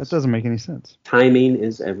ridiculous. That doesn't make any sense. Timing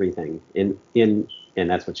is everything. And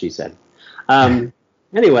that's what she said.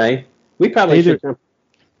 Anyway, we probably should jump.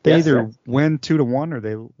 They either win 2-1 or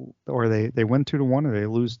they win 2-1 or they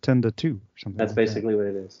lose 10-2 or something. That's basically what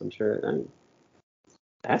it is. I'm sure it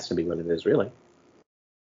has to be what it is, really.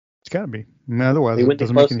 It's got to be. I mean, otherwise, they win the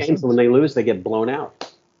close games, and when they lose, they get blown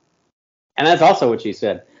out. And that's also what she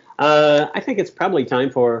said. I think it's probably time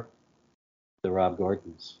for the Rob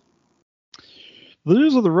Gordons. The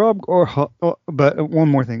news of the Rob, but one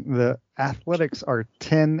more thing: the Athletics are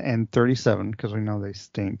 10-37 because we know they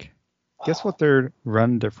stink. Guess what their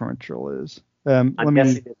run differential is? I'm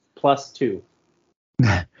guessing it's +2.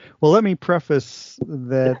 Well, let me preface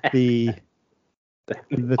that the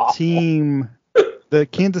team, the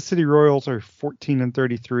Kansas City Royals, are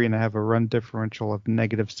 14-33 and have a run differential of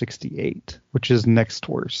 -68, which is next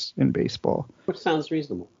worst in baseball. Which sounds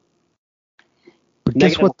reasonable. But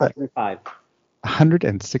guess what? 105.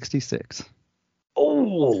 166.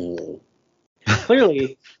 Oh,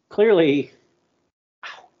 clearly.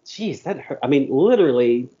 Jeez, that hurt. I mean,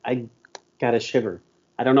 literally, I got a shiver.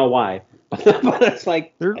 I don't know why, but it's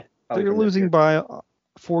like they're losing by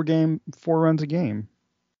 4 runs a game.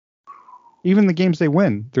 Even the games they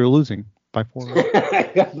win, they're losing by 4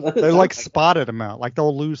 runs. They're like spotted them out. Like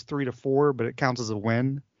they'll lose 3-4, but it counts as a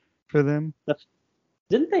win for them.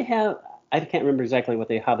 Didn't they have? I can't remember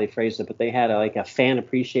exactly how they phrased it, but they had a fan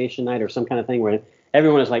appreciation night or some kind of thing where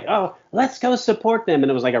everyone was like, "Oh, let's go support them," and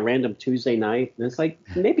it was like a random Tuesday night, and it's like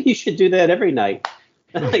maybe you should do that every night,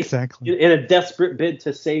 Exactly. in a desperate bid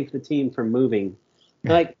to save the team from moving.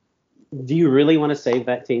 Like, do you really want to save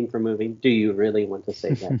that team from moving? Do you really want to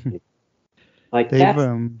save that team? Like that's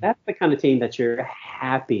the kind of team that you're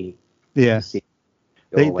happy to see.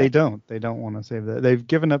 They don't want to save that. They've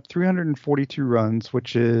given up 342 runs,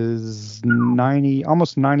 which is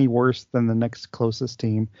almost 90 worse than the next closest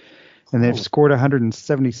team. And they've scored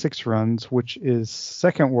 176 runs, which is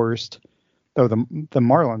second worst. Oh, the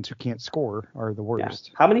Marlins, who can't score, are the worst.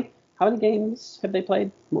 Yeah. How many games have they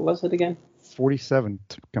played? What was it again? 47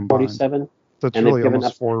 combined. 47. So it's really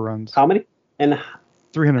almost 4 runs. How many? And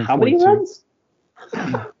 342. How many runs?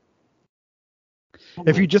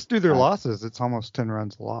 If you just do their losses, it's almost 10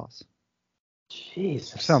 runs a loss.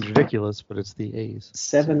 Jesus. It sounds ridiculous, but it's the A's.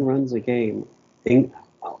 7 runs a game.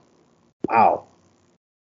 Wow.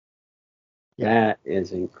 That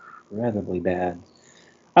is incredibly bad.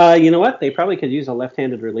 You know what? They probably could use a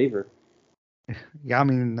left-handed reliever. Yeah, I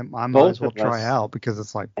mean, I might as well try out because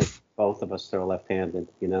it's like... Both of us throw left-handed,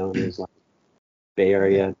 you know. It's like Bay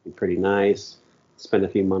Area, it'd be pretty nice. Spend a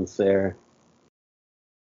few months there.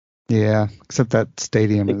 Yeah, except that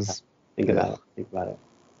stadium is... Think about it,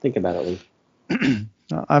 Lee.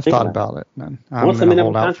 I've thought about it, man. I'm going to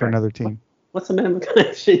hold out for another team. What's the minimum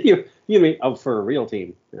contract? You mean, for a real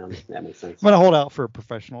team? That makes sense. I'm going to hold out for a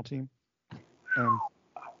professional team. Some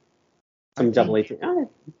AA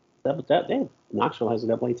team. Knoxville has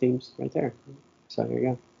a AA teams right there. So there you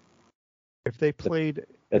go. If they played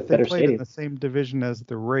in the same division as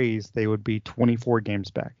the Rays, they would be 24 games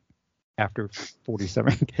back after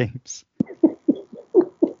 47 games.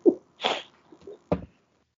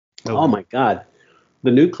 Oh my God.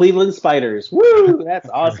 The new Cleveland Spiders. Woo! That's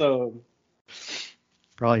awesome.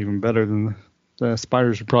 Probably even better than the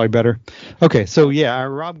Spiders are probably better. Okay, so yeah, our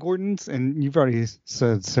Rob Gordons, and you've already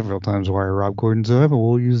said several times why our Rob Gordons are, but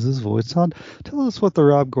we'll use this voice. Todd, tell us what the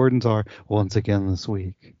Rob Gordons are once again this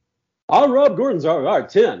week. Our Rob Gordons are our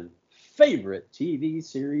 10 favorite TV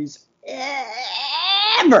series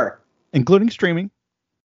ever. Including streaming.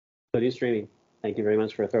 Thank you very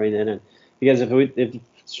much for throwing that in. Because if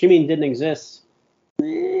streaming didn't exist,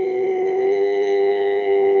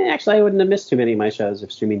 actually, I wouldn't have missed too many of my shows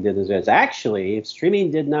if streaming didn't exist. Actually, if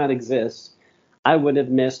streaming did not exist, I would have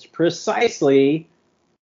missed precisely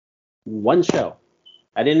one show.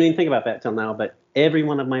 I didn't even think about that till now, but every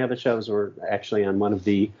one of my other shows were actually on one of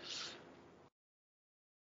the...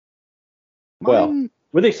 Well,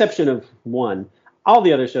 with the exception of one, all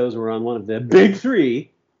the other shows were on one of the big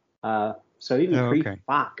 3. So even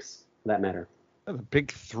pre-Fox, for that matter. The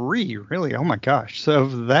big 3, really? Oh my gosh! So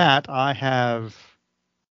of that, I have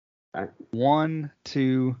 1,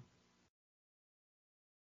 2,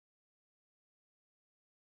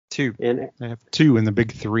 2. I have 2 in the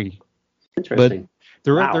big 3. Interesting.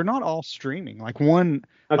 But they're not all streaming. Like one.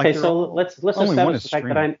 Okay, so let's establish the fact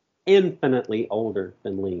that I'm infinitely older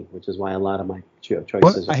than Lee, which is why a lot of my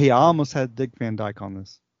choices. I almost had Dick Van Dyke on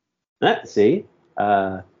this. See,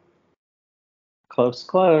 close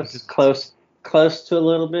to a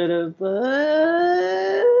little bit of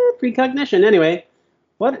precognition. Anyway,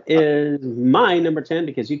 what is my number 10?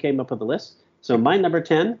 Because you came up with the list. So my number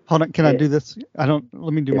 10. Hold on, can I do this? Let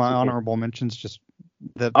me do my honorable mentions. Just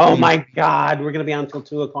that. Oh my God, we're gonna be on until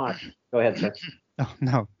 2:00. Go ahead, sir. Oh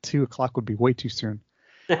no, 2:00 would be way too soon.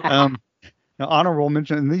 Now, honorable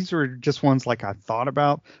mention, and these are just ones like I thought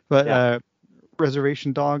about, but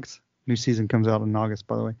Reservation Dogs, new season comes out in August,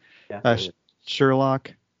 by the way. Yeah,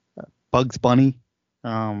 Sherlock, Bugs Bunny,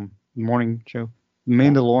 Morning Show,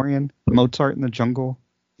 Mandalorian, Mozart in the Jungle,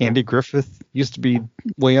 Andy Griffith used to be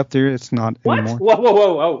way up there. It's not anymore.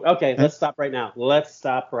 Whoa. Okay, let's stop right now. Let's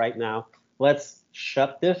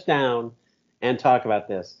shut this down and talk about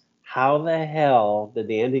this. How the hell did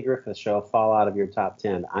the Andy Griffith Show fall out of your top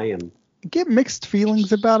 10? I get mixed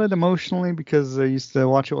feelings about it emotionally because I used to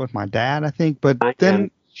watch it with my dad, I think. But then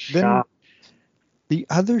the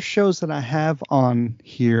other shows that I have on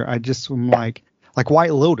here, I just am like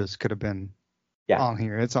White Lotus could have been on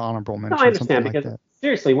here. It's an honorable mention. No, I understand because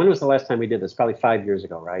seriously, when was the last time we did this? Probably 5 years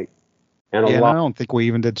ago, right? And I don't think we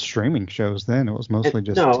even did streaming shows then. It was mostly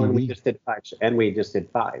just TV. And we just did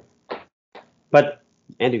 5. But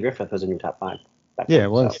Andy Griffith was in your top 5. Yeah,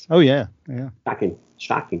 it was. Oh, yeah.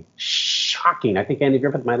 Shocking. I think Andy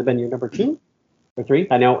Griffith might have been your number 2 or 3.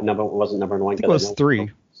 I know it wasn't number 1. I think it was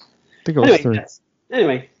 3.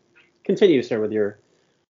 Anyway, continue, sir, with your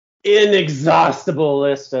inexhaustible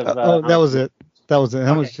list of... that was it. That was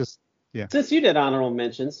Yeah. Since you did honorable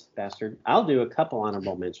mentions, bastard, I'll do a couple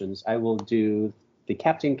honorable mentions. I will do the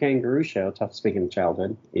Captain Kangaroo Show. Tough speaking of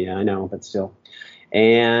childhood. Yeah, I know, but still.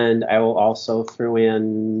 And I will also throw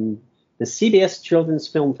in the CBS Children's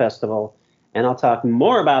Film Festival. And I'll talk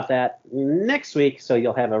more about that next week, so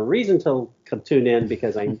you'll have a reason to tune in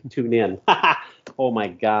because I tune in. Oh, my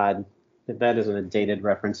God. If that isn't a dated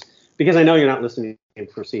reference. Because I know you're not listening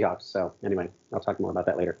for Seahawks. So anyway, I'll talk more about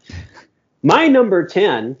that later. My number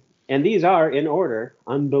 10, and these are in order,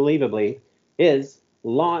 unbelievably, is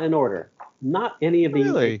Law and Order. Not any of the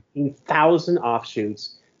Really? 1,000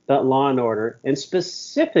 offshoots, but Law and Order. And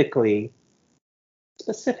specifically,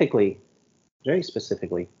 very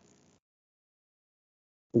specifically,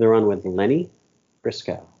 the one with Lenny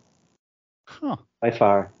Briscoe. Huh. By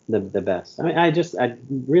far the best. I mean, I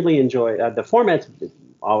really enjoy the format.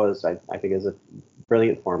 Always, I think, is a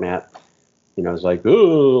brilliant format. You know, it's like,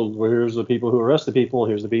 oh, well, here's the people who arrest the people.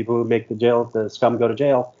 Here's the people who make the scum go to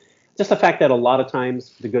jail. Just the fact that a lot of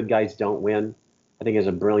times the good guys don't win, I think, is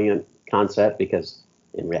a brilliant concept because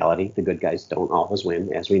in reality, the good guys don't always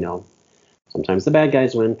win, as we know. Sometimes the bad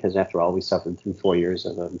guys win because, after all, we suffered through 4 years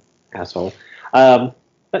of an asshole. But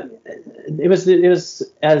it was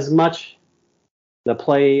as much the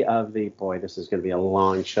play of the boy. This is going to be a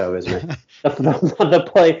long show, isn't it?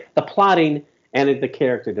 the plotting and the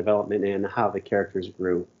character development and how the characters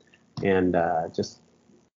grew, and just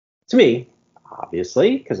to me,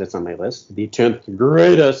 obviously, because it's on my list, the 10th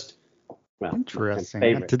greatest. Well, interesting.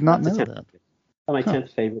 I did not know that. My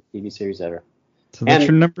 10th favorite TV series ever. So that's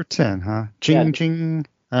your number 10, huh? Ching.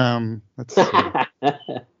 Let's see.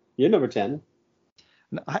 You're number 10.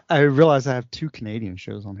 I realize I have 2 Canadian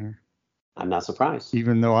shows on here. I'm not surprised.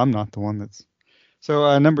 Even though I'm not the one that's.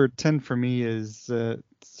 So number 10 for me is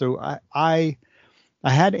so I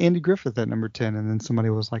had Andy Griffith at number 10, and then somebody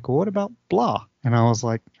was like, well, what about blah? And I was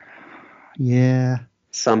like, yeah.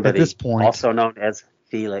 Somebody at this point, also known as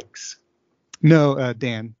Felix. No,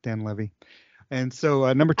 Dan Levy. And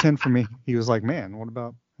so number 10 for me, he was like, man, what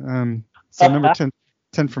about so number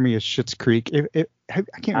 10 for me is Schitt's Creek. I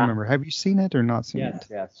can't remember. Have you seen it or not seen it?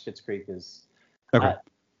 Yes. Schitt's Creek is. Okay.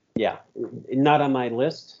 Yeah, not on my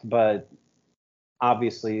list, but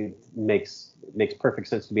obviously makes perfect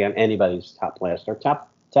sense to be on anybody's top list or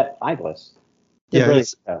top 5 list. Yeah, really,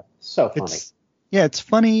 so funny. It's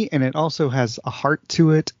funny, and it also has a heart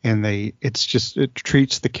to it, and it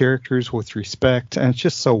treats the characters with respect, and it's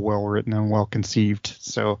just so well written and well conceived.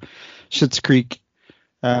 So, Schitt's Creek,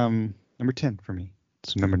 number 10 for me.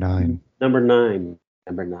 It's number 9. Number nine.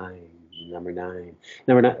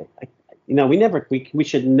 You know, we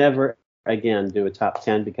should never again do a top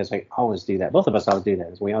 10 because I always do that. Both of us always do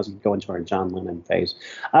that. We always go into our John Lennon phase.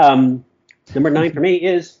 Number 9 for me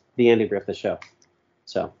is the Andy Griffith Show.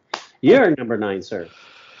 So you're number 9, sir.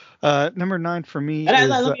 Number 9 for me and is...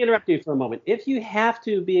 let me interrupt you for a moment. If you have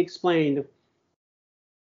to be explained,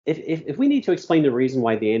 if we need to explain the reason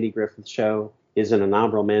why the Andy Griffith Show is in an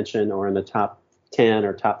honorable mention or in the top 10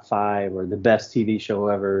 or top 5 or the best TV show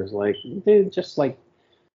ever, is like, dude, just like,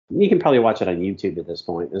 you can probably watch it on YouTube at this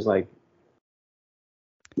point. It's like,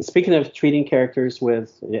 speaking of treating characters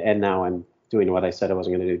with, and now I'm doing what I said I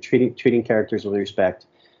wasn't going to do, treating characters with respect.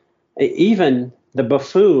 Even the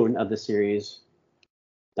buffoon of the series,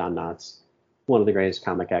 Don Knotts, one of the greatest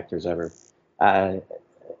comic actors ever. It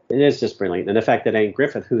is just brilliant. And the fact that Andy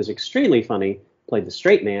Griffith, who is extremely funny, played the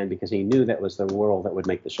straight man because he knew that was the world that would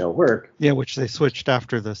make the show work. Yeah, which they switched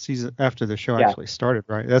after the show actually started,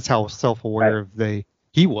 right? That's how self-aware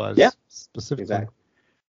he was, specifically.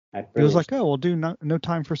 Exactly. He was like, oh, we'll do no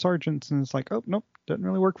time for sergeants. And it's like, oh, nope, doesn't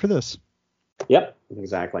really work for this. Yep,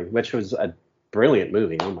 exactly. Which was a brilliant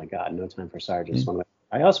movie. Oh, my God, No Time for Sergeants. Mm-hmm.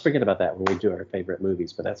 I always forget about that when we do our favorite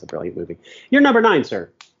movies, but that's a brilliant movie. You're number 9,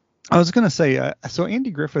 sir. I was going to say, so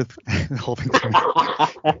Andy Griffith, the whole thing's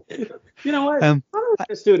You know what? I don't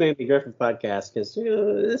just do an Andy Griffith podcast because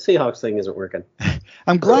the Seahawks thing isn't working.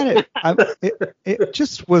 I'm glad it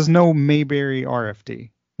just was no Mayberry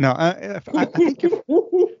RFD. No, I think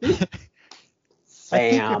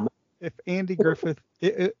if Andy Griffith,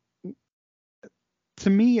 to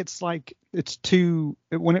me, it's like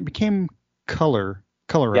when it became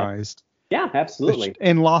colorized. Yeah, absolutely.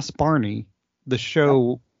 And Lost Barney, the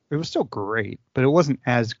show, it was still great, but it wasn't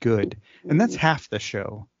as good. And that's half the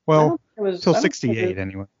show. Well, until 68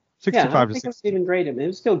 anyway. 65 I don't to think 60. it was even great. It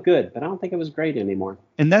was still good, but I don't think it was great anymore.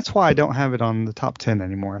 And that's why I don't have it on the top 10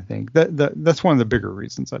 anymore, I think. That's one of the bigger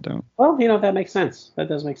reasons I don't. Well, that makes sense. That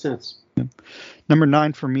does make sense. Yeah. Number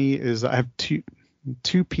 9 for me is I have two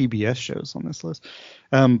PBS shows on this list.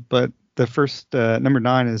 But the first number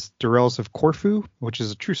 9 is Durrells of Corfu, which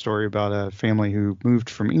is a true story about a family who moved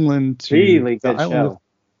from England to really the good island show.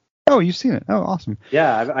 Oh, you've seen it. Oh, awesome.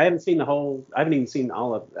 Yeah, I haven't seen the whole. I haven't even seen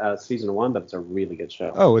all of season 1, but it's a really good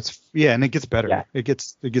show. Oh, and it gets better. Yeah. It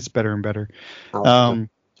gets better and better. And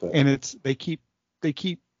they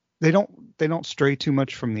don't stray too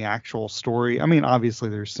much from the actual story. I mean, obviously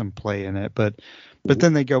there's some play in it, but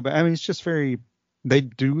then they go back. I mean, it's just they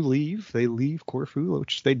leave Corfu,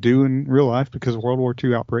 which they do in real life because of World War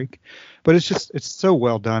II outbreak. But it's so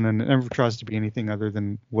well done, and it never tries to be anything other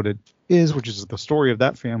than what it is, which is the story of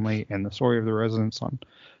that family and the story of the residents on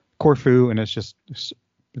Corfu. And it's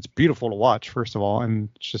beautiful to watch, first of all, and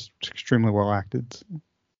it's just extremely well acted.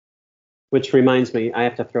 Which reminds me, I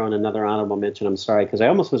have to throw in another honorable mention. I'm sorry, because I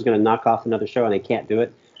almost was going to knock off another show, and I can't do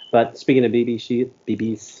it. But speaking of BBC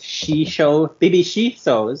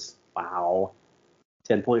shows, wow.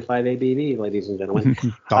 10.5 ABV, ladies and gentlemen.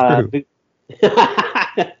 Doctor Who.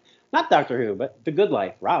 Not Doctor Who, but The Good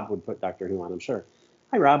Life. Rob would put Doctor Who on, I'm sure.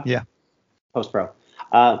 Hi, Rob. Yeah. Post-pro.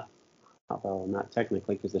 Although not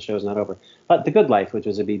technically because the show's not over. But The Good Life, which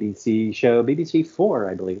was a BBC show, BBC 4,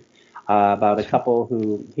 I believe, about a couple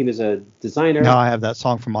who, he was a designer. No, I have that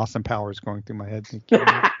song from Austin Powers going through my head.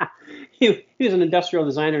 He was an industrial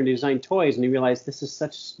designer and he designed toys, and he realized this is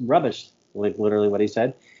such rubbish, like literally what he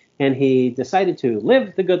said. And he decided to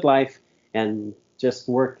live the good life and just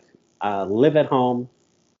live at home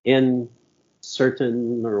in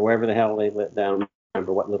certain, or wherever the hell they live. I don't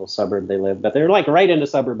remember what little suburb they live, but they're like right in the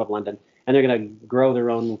suburb of London, and they're going to grow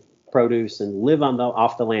their own produce and live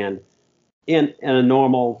off the land in a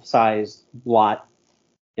normal sized lot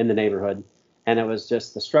in the neighborhood. And it was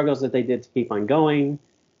just the struggles that they did to keep on going,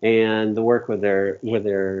 and the work with their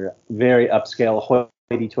very upscale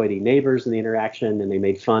hoity-toity neighbors and the interaction, and they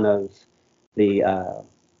made fun of the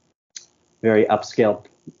very upscale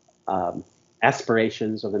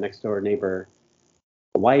aspirations of the next door neighbor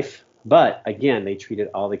wife. But again, they treated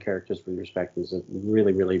all the characters with respect. It was a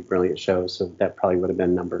really, really brilliant show, so that probably would have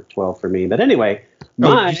been number 12 for me. But anyway,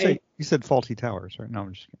 you said Faulty Towers, right? No,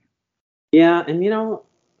 I'm just kidding. Yeah, and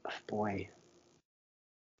boy,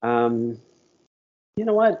 you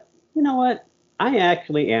know what? I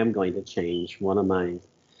actually am going to change one of mine.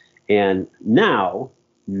 And now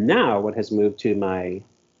what has moved to my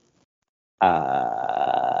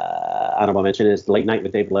honorable mention is Late Night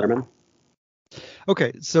with David Letterman.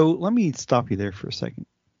 Okay, so let me stop you there for a second.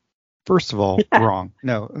 First of all, wrong.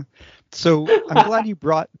 No. So I'm glad you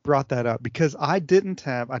brought that up, because I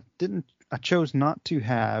chose not to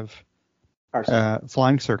have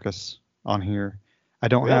Flying Circus on here. I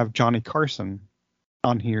don't have Johnny Carson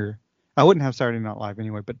on here. I wouldn't have Saturday Night Live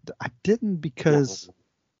anyway, but I didn't because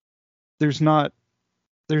there's not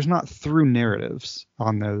through narratives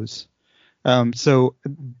on those.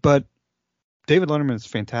 But David Letterman is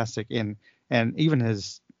fantastic, and even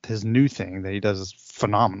his new thing that he does is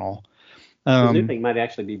phenomenal. His new thing might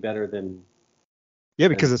actually be better than. Yeah,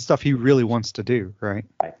 because it's stuff he really wants to do, right?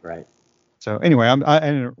 Right. So anyway,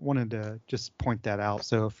 I wanted to just point that out.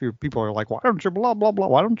 So if people are like, why don't you blah blah blah?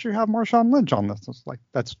 Why don't you have Marshawn Lynch on this? It's like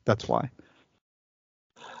that's why.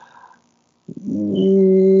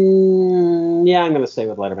 Yeah, I'm going to stay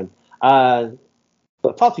with Letterman.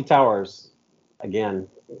 But Faulty Towers, again,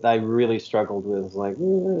 I really struggled with, like,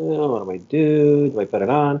 what do I do? Do I put it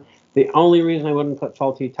on? The only reason I wouldn't put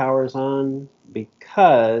Faulty Towers on,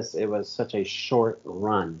 because it was such a short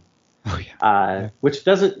run. Oh, yeah. Which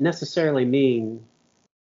doesn't necessarily mean,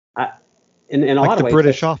 in a like lot of ways, the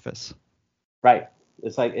British Office. Right.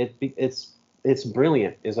 It's like it's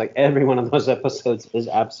brilliant. It's like every one of those episodes is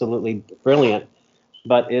absolutely brilliant,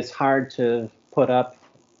 but it's hard to put up.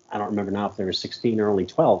 I don't remember now if there were 16 or only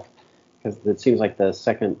 12, because it seems like the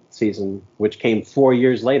second season, which came 4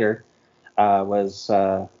 years later, was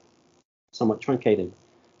somewhat truncated.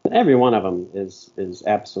 But every one of them is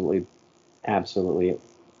absolutely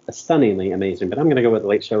stunningly amazing. But I'm going to go with The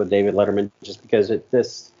Late Show with David Letterman, just because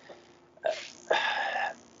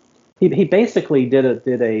he basically did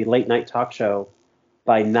a late night talk show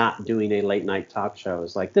by not doing a late night talk show.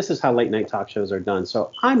 It's like, this is how late night talk shows are done,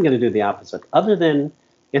 so I'm going to do the opposite. Other than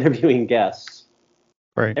interviewing guests,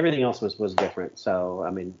 right, everything else was different. So I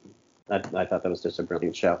mean, I thought that was just a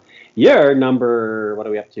brilliant show. Your number, what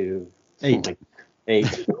are we up to? 8.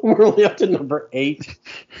 8. We're only up to number 8.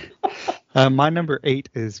 My number 8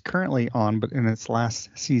 is currently on, but in its last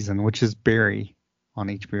season, which is Barry on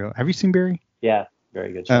HBO. Have you seen Barry? Yeah,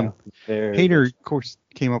 very good show. Hader, of course,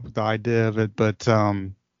 came up with the idea of it, but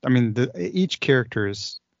I mean, each character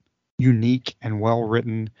is unique and well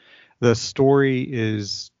written. The story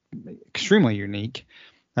is extremely unique.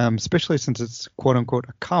 especially since it's quote unquote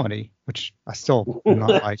a comedy, which I still am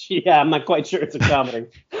not like. Yeah, I'm not quite sure it's a comedy.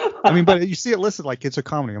 I mean, but you see it listed like it's a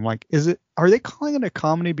comedy. I'm like, are they calling it a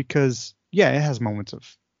comedy because yeah, it has moments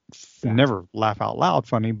of never laugh out loud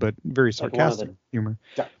funny, but very sarcastic humor.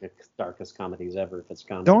 Darkest comedies ever, if it's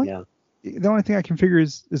comedy. The only thing I can figure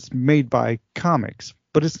is it's made by comics,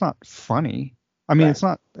 but it's not funny. I mean, it's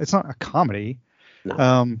not a comedy.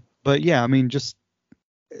 No. But yeah, I mean, just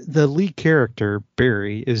the lead character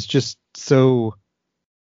Barry is just so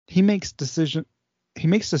he makes decisions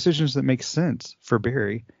that make sense for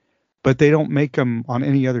Barry, but they don't make them on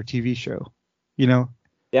any other TV show, you know?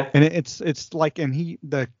 Yeah. And it's like, and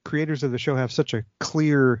the creators of the show have such a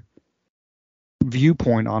clear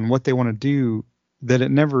viewpoint on what they want to do that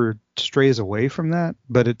it never strays away from that.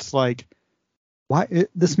 But it's like,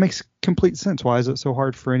 this makes complete sense. Why is it so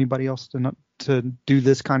hard for anybody else to do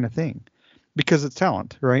this kind of thing? Because it's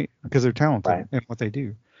talent, right? Because they're talented in what they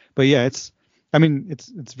do. But yeah, it's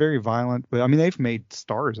very violent. But I mean, they've made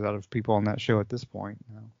stars out of people on that show at this point.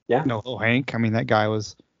 Yeah. No, Hank. I mean, that guy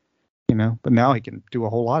was, but now he can do a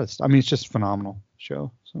whole lot of stuff. I mean, it's just a phenomenal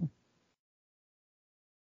show. So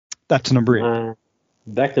that's number 8.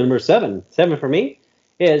 Back to number 7. 7 for me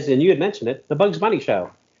is, and you had mentioned it, the Bugs Bunny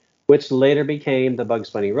Show, which later became the Bugs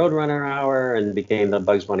Bunny Roadrunner Hour and became the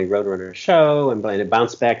Bugs Bunny Roadrunner Show, and it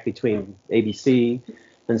bounced back between ABC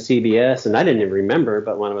and CBS. And I didn't even remember,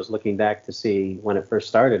 but when I was looking back to see when it first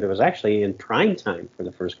started, it was actually in prime time for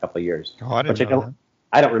the first couple of years. Oh, I didn't know that.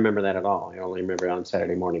 I don't remember that at all. I only remember it on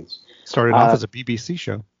Saturday mornings. Started off as a BBC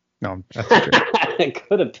show. No, that's true. It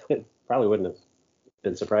could have been. Probably wouldn't have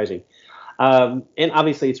been surprising. And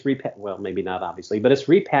obviously it's well, maybe not obviously, but it's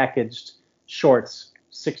repackaged shorts,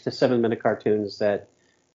 6 to 7 minute cartoons that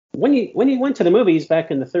when you went to the movies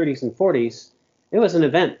back in the 30s and 40s, it was an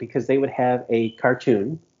event because they would have a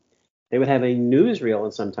cartoon. They would have a newsreel,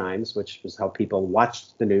 and sometimes, which was how people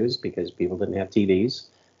watched the news because people didn't have TVs.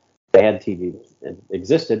 They had TV that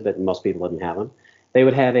existed, but most people didn't have them. They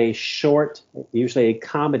would have a short, usually a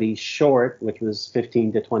comedy short, which was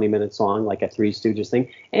 15 to 20 minutes long, like a Three Stooges thing.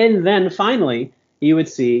 And then finally, you would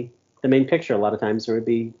see the main picture. A lot of times there would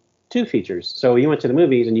be 2 features. So you went to the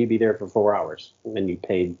movies and you'd be there for 4 hours. And then you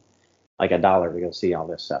paid like $1 to go see all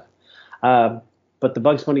this stuff. But the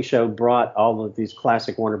Bugs Bunny Show brought all of these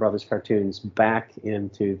classic Warner Brothers cartoons back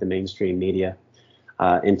into the mainstream media,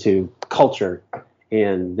 into culture.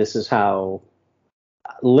 And this is how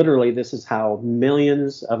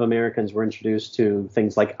millions of Americans were introduced to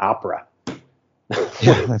things like opera.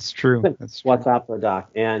 Yeah, that's true. What's opera, Doc?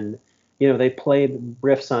 And, they played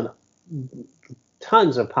riffs on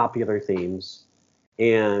tons of popular themes.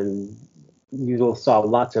 And you saw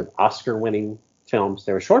lots of Oscar-winning films.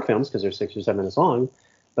 They were short films because they're 6 or 7 minutes long,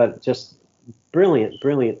 but just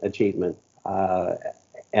brilliant achievement.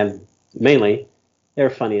 And mainly, they're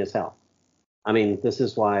funny as hell. I mean, this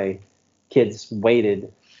is why kids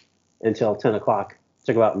waited until 10 o'clock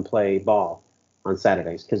to go out and play ball on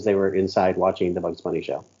Saturdays, because they were inside watching the Bugs Bunny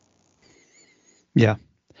Show. Yeah.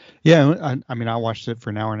 Yeah. I mean, I watched it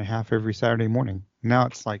for an hour and a half every Saturday morning. Now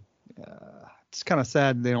it's like, it's kind of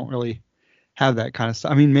sad they don't really have that kind of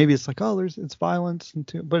stuff. I mean, maybe it's like, it's violence,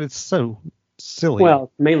 but it's so silly.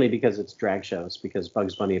 Well, mainly because it's drag shows, because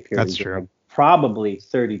Bugs Bunny appeared in drag probably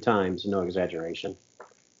 30 times, no exaggeration.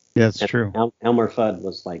 Yeah, it's true. Elmer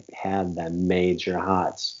Fudd had the major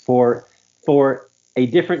hots for a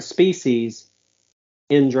different species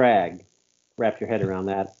in drag. Wrap your head around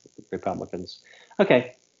that, Republicans.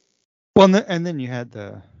 Okay. Well, and then you had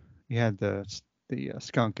the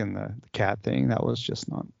skunk and the cat thing. That was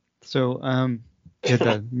just not so. You had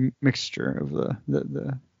the mixture of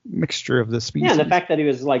the mixture of the species. Yeah, and the fact that he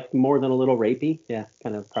was more than a little rapey. Yeah,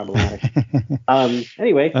 kind of problematic.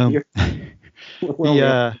 Anyway, you're.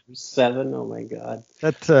 Well, 7. Oh my God.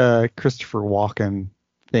 That Christopher Walken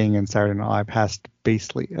thing in Saturday Night Live has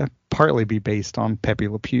to partly be based on Pepe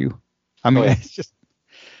Le Pew. I mean, it's just.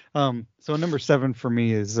 So number 7 for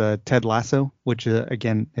me is Ted Lasso, which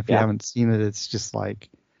again, if you haven't seen it, it's just like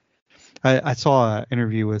I saw an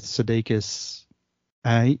interview with Sudeikis.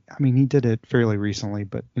 I mean, he did it fairly recently,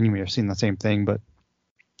 but anyway, I've seen the same thing. But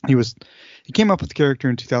he came up with the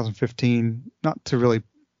character in 2015, not to really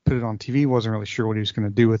put it on TV. Wasn't really sure what he was going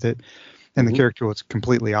to do with it, and the character was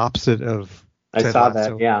completely opposite of Ted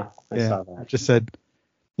Lasso. I saw that. Just said,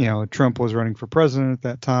 Trump was running for president at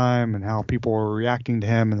that time, and how people were reacting to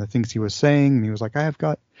him and the things he was saying. And he was like, "I have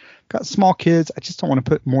got small kids. I just don't want to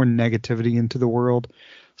put more negativity into the world."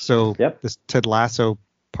 So this Ted Lasso,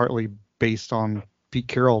 partly based on Pete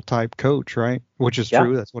Carroll type coach, right? Which is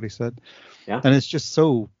true. That's what he said. Yeah. And it's just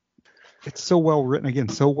it's so well written. Again,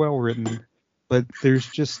 so well written. but there's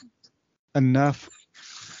just enough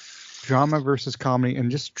drama versus comedy and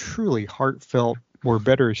just truly heartfelt, we're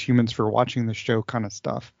better as humans for watching the show kind of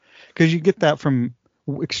stuff. Because you get that from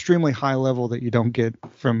extremely high level that you don't get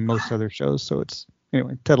from most other shows. So it's,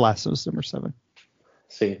 anyway, Ted Lasso's number 7.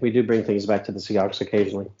 See, we do bring things back to the Seahawks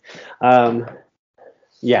occasionally.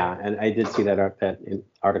 Yeah, and I did see that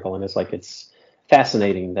article, and it's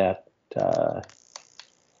fascinating that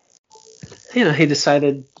he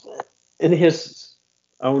decided in his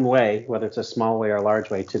own way, whether it's a small way or a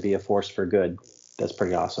large way, to be a force for good. That's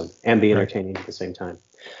pretty awesome, and be entertaining at the same time.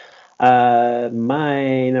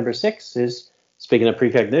 My number 6 is, speaking of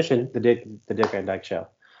precognition, the Dick Van Dyke Show.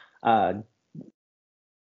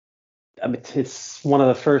 It's one of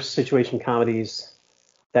the first situation comedies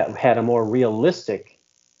that had a more realistic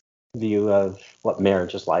view of what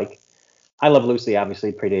marriage is like. I Love Lucy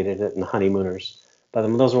obviously predated it, and Honeymooners, but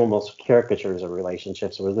those are almost caricatures of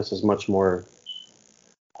relationships, where this is much more,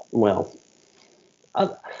 well,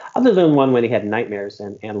 other than one when he had nightmares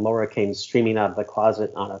and Laura came streaming out of the closet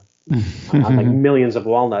on like millions of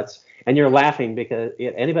walnuts, and you're laughing because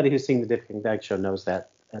anybody who's seen the Dick Van Dyke Show knows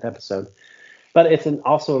that episode. But it's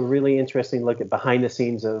also a really interesting look at behind the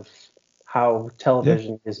scenes of how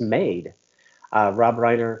television is made. Carl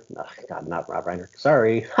Reiner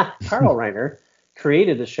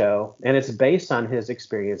created the show, and it's based on his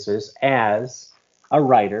experiences as a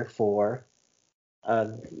writer for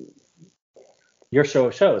Your Show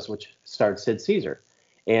of Shows, which starred Sid Caesar.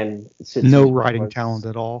 And Sid no Caesar writing talent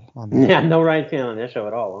at all on that. Yeah, no writing talent on that show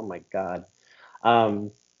at all. Oh my God.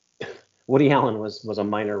 Woody Allen was a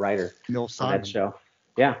minor writer on that show.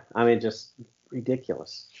 Yeah, I mean, just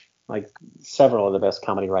ridiculous. Like several of the best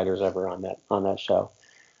comedy writers ever on that show.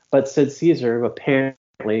 But Sid Caesar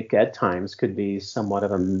apparently at times could be somewhat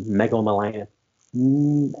of a megalomaniac.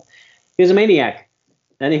 He was a maniac,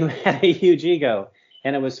 and he had a huge ego,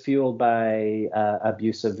 and it was fueled by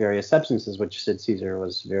abuse of various substances, which Sid Caesar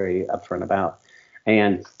was very upfront about.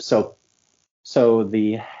 And so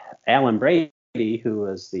the Alan Brady, who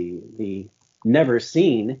was the never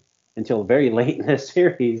seen until very late in the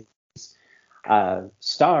series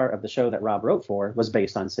star of the show that Rob wrote for, was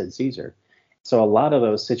based on Sid Caesar. So a lot of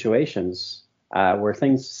those situations were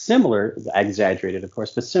things similar, exaggerated of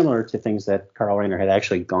course, but similar to things that Carl Reiner had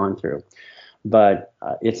actually gone through. But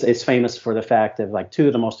it's famous for the fact of like two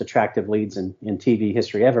of the most attractive leads in TV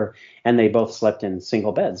history ever, and they both slept in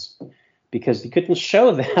single beds because you couldn't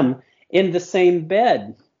show them in the same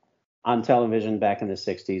bed on television back in the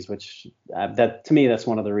 60s, which that to me, that's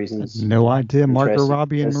one of the reasons. No idea Margot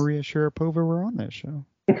Robbie and Maria Sharapova were on that show.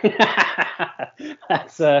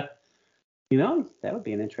 That's that would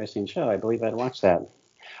be an interesting show. I believe I'd watch that.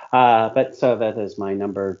 But so that is my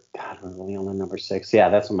number. God, we're only on number 6. Yeah,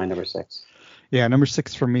 that's my number 6. Yeah, number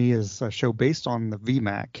 6 for me is a show based on the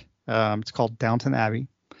VMAC. It's called Downton Abbey.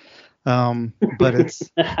 But it's,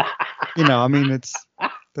 it's you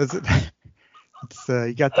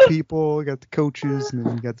got the people, you got the coaches, and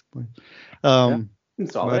then you got the players.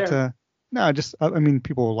 It's all there. No,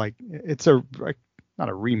 people like it's not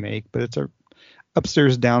a remake, but it's a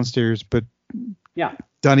upstairs, downstairs, but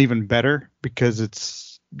done even better because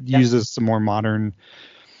it's uses some more modern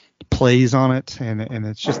plays on it, and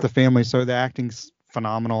it's just the family, so the acting's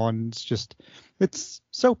phenomenal, and it's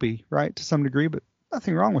soapy, right, to some degree, but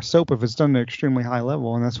nothing wrong with soap if it's done at an extremely high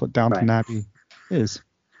level, and that's what Downton Abbey is.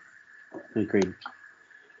 Agreed.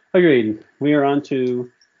 We are on to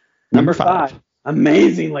number 5.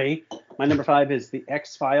 Amazingly, my number 5 is The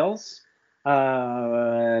X-Files.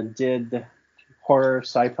 Did horror,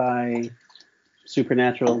 sci-fi,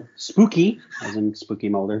 supernatural, spooky, as in Spooky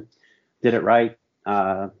Mulder. Did it right.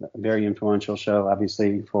 A very influential show,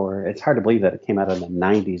 obviously. It's hard to believe that it came out in the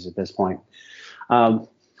 90s at this point. It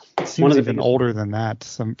seems even older than that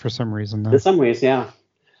for some reason, though. In some ways, yeah.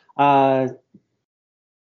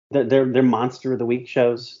 Their Monster of the Week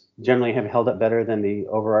shows generally have held up better than the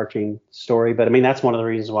overarching story. But I mean, that's one of the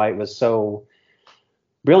reasons why it was so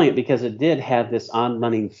brilliant, because it did have this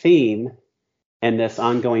on-running theme and this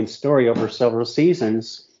ongoing story over several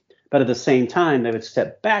seasons. But at the same time, they would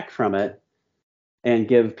step back from it and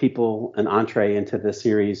give people an entree into the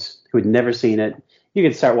series who had never seen it. You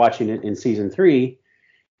could start watching it in season 3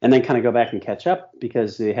 and then kind of go back and catch up,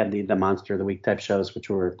 because they had the Monster of the Week type shows, which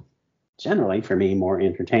were generally, for me, more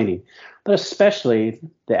entertaining. But especially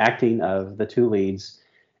the acting of the two leads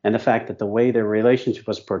and the fact that the way their relationship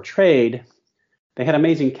was portrayed, they had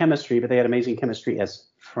amazing chemistry, but they had amazing chemistry as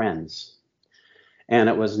friends.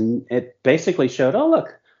 And it basically showed, oh,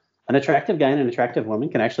 look, an attractive guy and an attractive woman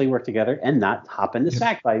can actually work together and not hop in the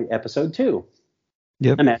sack by episode 2.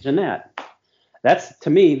 Yep. Imagine that. to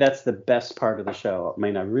me, that's the best part of the show. I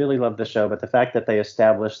mean, I really love the show, but the fact that they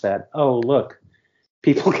established that, oh, look,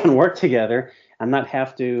 people can work together and not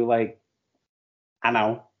have to, like, I don't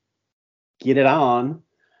know, get it on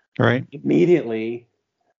Right. immediately.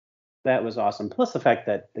 That was awesome. Plus the fact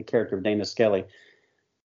that the character of Dana Skelly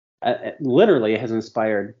literally has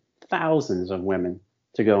inspired thousands of women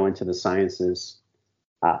to go into the sciences,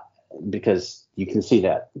 because you can see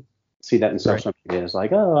that in social media. It's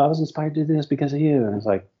like, oh, I was inspired to do this because of you. And it's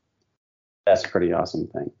like, that's a pretty awesome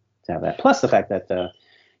thing to have that. Plus the fact that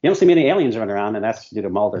you don't see many aliens running around, and that's due to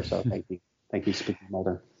Mulder. So thank you, Spooky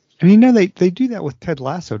Mulder. And they do that with Ted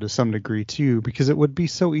Lasso to some degree too, because it would be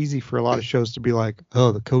so easy for a lot of shows to be like,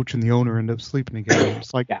 oh, the coach and the owner end up sleeping together.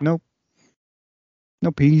 It's like, nope,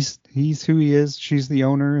 he's who he is. She's the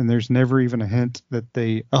owner, and there's never even a hint that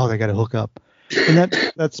they got to hook up. And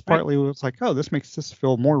that's partly what's like, oh, this makes this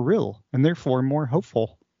feel more real and therefore more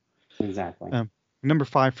hopeful. Exactly. Number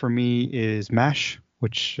 5 for me is MASH,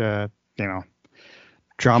 which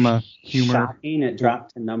drama, humor. Shocking, it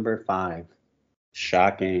dropped to number 5.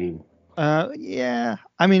 Shocking. Yeah.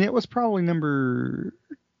 I mean, it was probably number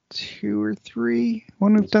 2 or 3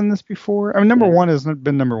 when we've done this before. I mean, number 1 has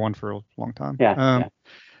been number 1 for a long time. Yeah.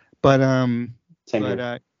 But Same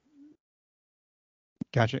here.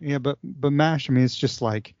 Gotcha. Yeah, but MASH, I mean, it's just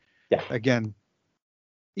like, again,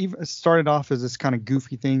 even it started off as this kind of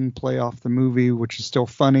goofy thing, play off the movie, which is still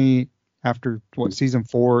funny. After season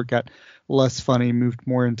 4, it got less funny, moved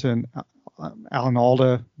more into an Alan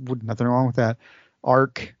Alda, nothing wrong with that,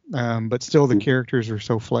 arc, but still the characters are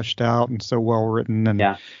so fleshed out and so well written,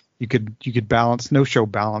 and you could balance, no show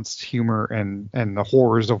balanced humor and the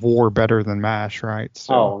horrors of war better than MASH, right?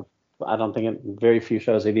 So, I don't think very few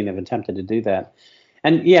shows even have attempted to do that.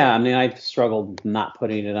 And I mean, I've struggled not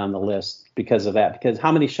putting it on the list because of that. Because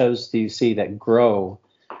how many shows do you see that grow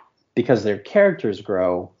because their characters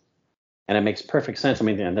grow, and it makes perfect sense? I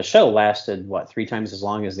mean, the show lasted 3 times as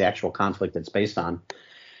long as the actual conflict it's based on,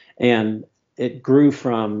 and it grew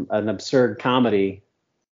from an absurd comedy,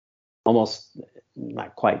 almost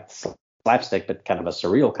not quite slapstick, but kind of a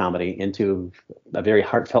surreal comedy, into a very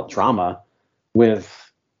heartfelt drama with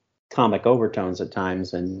comic overtones at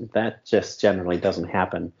times, and that just generally doesn't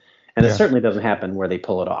happen. And it certainly doesn't happen where they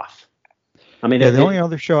pull it off. I mean, the only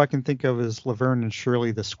other show I can think of is Laverne and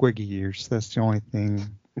Shirley, The Squiggy Years. That's the only thing.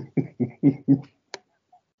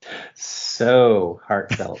 So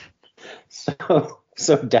heartfelt,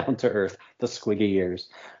 so down to earth, The Squiggy Years.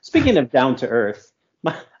 Speaking of down to earth,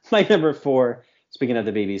 my number 4, speaking of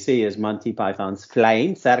the BBC, is Monty Python's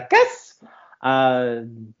Flying Circus.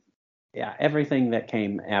 Everything that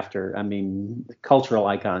came after. I mean, cultural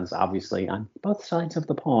icons, obviously, on both sides of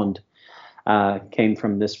the pond, came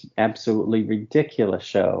from this absolutely ridiculous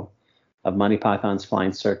show of Monty Python's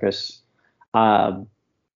Flying Circus. One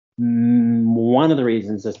of the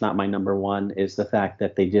reasons it's not my number 1 is the fact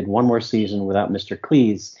that they did one more season without Mr.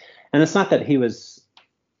 Cleese. And it's not that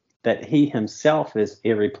he himself is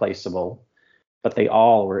irreplaceable, but they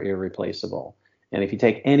all were irreplaceable. And if you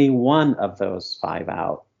take any one of those 5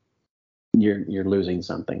 out, you're losing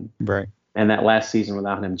something. Right. And that last season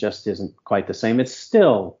without him just isn't quite the same. It's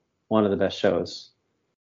still one of the best shows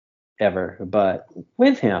ever, but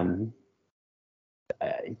with him,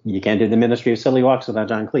 you can't do the Ministry of Silly Walks without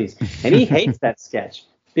John Cleese. And he hates that sketch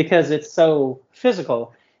because it's so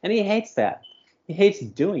physical, and he hates that. He hates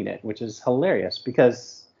doing it, which is hilarious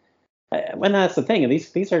because when that's the thing, and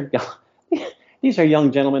these are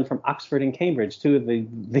young gentlemen from Oxford and Cambridge, two of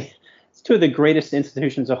the greatest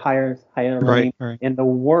institutions of higher learning in the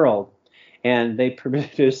world. And they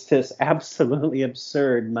produced this absolutely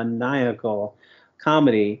absurd, maniacal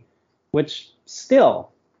comedy, which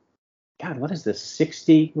still, God, what is this?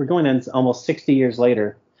 60? We're going on almost 60 years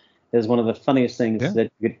later. Is one of the funniest things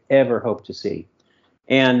that you could ever hope to see.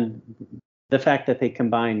 And the fact that they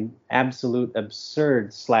combine absolute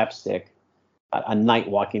absurd slapstick, a knight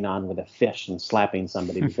walking on with a fish and slapping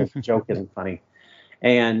somebody because the joke isn't funny,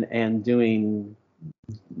 and doing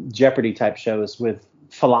Jeopardy type shows with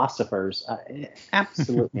philosophers,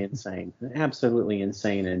 absolutely insane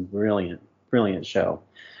and brilliant show.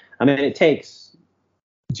 I mean, it takes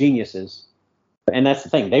geniuses, and that's the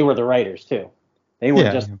thing. They were the writers too. They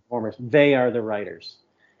weren't just performers. They are the writers.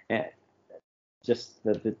 And just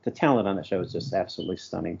the talent on the show is just absolutely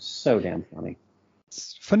stunning. So damn funny.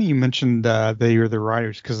 It's funny you mentioned they are the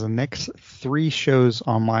writers, because the next 3 shows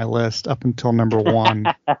on my list up until number 1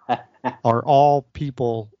 are all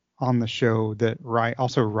people on the show that write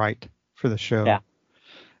for the show. Yeah.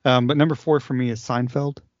 But number 4 for me is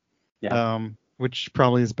Seinfeld. Yeah. which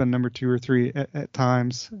probably has been number 2 or 3 at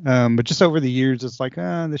times. But just over the years, it's like,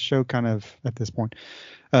 this show kind of at this point.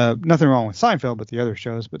 Nothing wrong with Seinfeld, but the other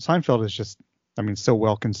shows. But Seinfeld is just, I mean, so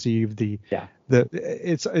well conceived.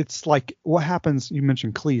 It's like, what happens? You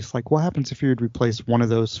mentioned Cleese. Like, what happens if you would replace one of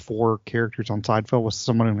those 4 characters on Seinfeld with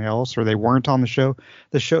someone else, or they weren't on the show?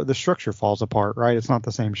 The structure falls apart, right? It's not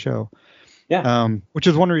the same show. Yeah. Which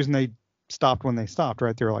is one reason they stopped when they stopped,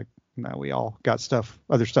 right? They were like, no, we all got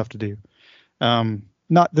other stuff to do.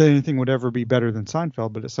 Not that anything would ever be better than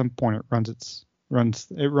Seinfeld, but at some point it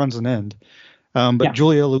runs an end. But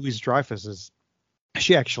Julia Louis-Dreyfus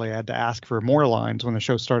she actually had to ask for more lines when the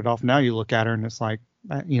show started off. Now you look at her and it's like,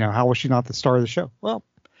 how was she not the star of the show? Well,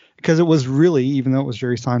 because it was really, even though it was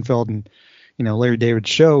Jerry Seinfeld and, Larry David's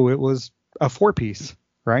show, it was a 4-piece,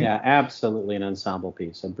 right? Yeah, absolutely an ensemble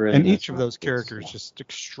piece. A brilliant. And each of those characters just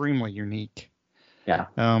extremely unique. Yeah.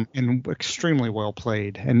 And extremely well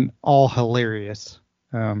played and all hilarious.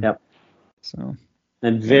 Yep. So.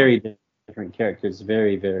 And very different characters,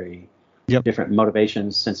 very, very different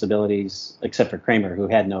motivations, sensibilities, except for Kramer, who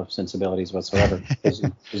had no sensibilities whatsoever because he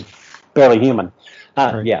was barely human.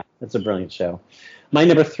 Right. Yeah, it's a brilliant show. My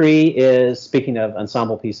number 3 is, speaking of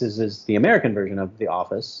ensemble pieces, is the American version of The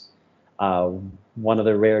Office. One of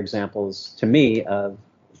the rare examples to me of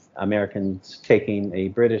Americans taking a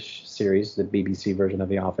British series, the BBC version of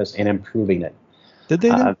The Office, and improving it. Did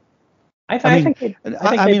they? I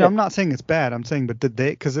mean, I'm not saying it's bad. I'm saying, but did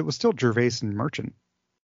they? Because it was still Gervais and Merchant.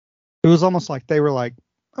 It was almost like they were like,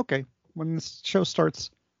 okay, when this show starts,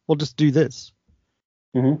 we'll just do this.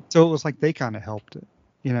 Mm-hmm. So it was like they kind of helped it,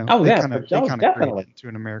 Oh, they yeah, kind of definitely. created it to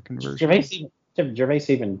an American version. Gervais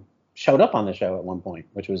even showed up on the show at one point,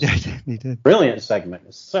 which was he did. Brilliant segment.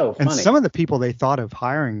 It's so funny. And some of the people they thought of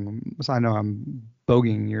hiring, I know I'm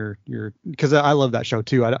bogeying your because I love that show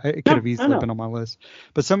too. It could have easily been on my list,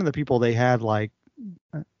 but some of the people they had, like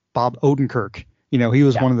Bob Odenkirk. He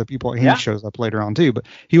was one of the people. He shows up later on too, but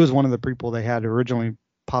he was one of the people they had originally,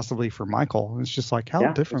 possibly for Michael. It's just like,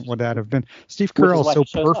 how different would that have been? Steve Carell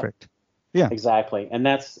is so perfect. Yeah, exactly. And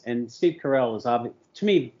Steve Carell is obvious to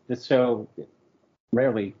me. The show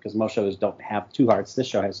rarely, because most shows don't have 2 hearts. This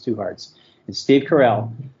show has 2 hearts. And Steve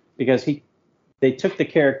Carell, because they took the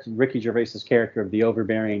character, Ricky Gervais's character of the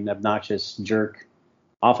overbearing, obnoxious jerk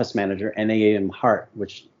office manager, and they gave him heart,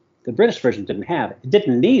 which the British version didn't have. It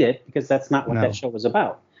didn't need it because that's not what that show was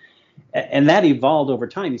about. And that evolved over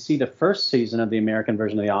time. You see the first season of the American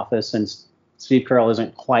version of The Office, and Steve Carell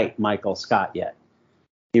isn't quite Michael Scott yet.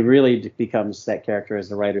 He really becomes that character as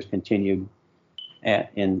the writers continued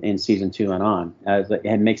in season 2 and on.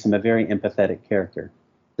 It makes him a very empathetic character,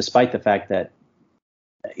 despite the fact that,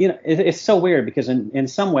 it's so weird because in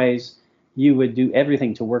some ways you would do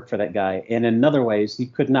everything to work for that guy. And in other ways, you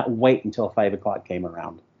could not wait until 5 o'clock came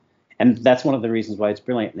around. And that's one of the reasons why it's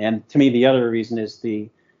brilliant. And to me, the other reason is the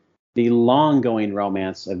long-going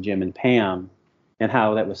romance of Jim and Pam, and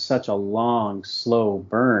how that was such a long, slow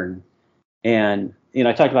burn. And,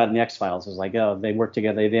 I talked about it in the X-Files. It was like, oh, they work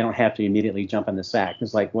together. They don't have to immediately jump in the sack.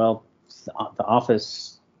 It's like, well, the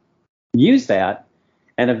Office used that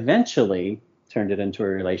and eventually turned it into a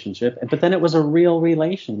relationship. But then it was a real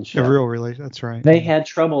relationship. That's right. They had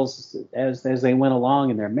troubles as they went along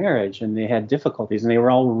in their marriage, and they had difficulties, and they were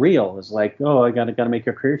all real. It's like, oh, I got to make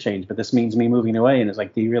a career change, but this means me moving away. And it's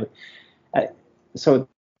like, do you really? So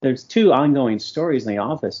there's 2 ongoing stories in The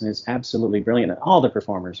Office, and it's absolutely brilliant. And all the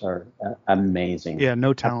performers are amazing. Yeah,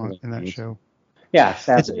 no talent in that show. Yeah,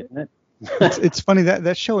 sadly, isn't it? It's funny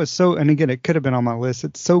that show is so, and again, it could have been on my list.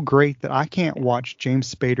 It's so great that I can't watch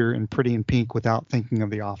James Spader in Pretty in Pink without thinking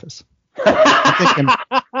of The Office. I'm thinking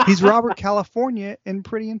he's Robert California in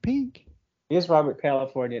Pretty in Pink. He is Robert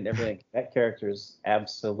California and everything. That character is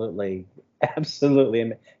absolutely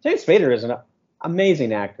amazing. James Spader is an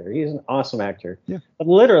amazing actor. He's an awesome actor. Yeah. But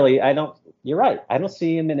literally, you're right. I don't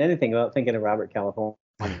see him in anything without thinking of Robert California,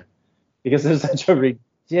 because there's such a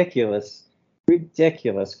ridiculous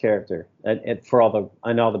character, and in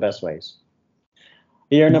all the best ways.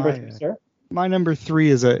 Your number 3, sir? My number 3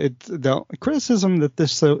 is the criticism that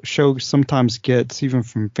this show sometimes gets, even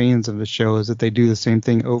from fans of the show, is that they do the same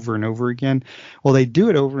thing over and over again. Well, they do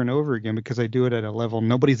it over and over again because they do it at a level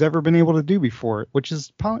nobody's ever been able to do before, which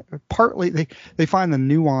is partly they find the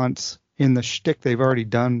nuance in the shtick they've already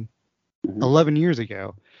done 11 years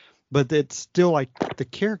ago. But it's still like the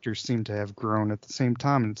characters seem to have grown at the same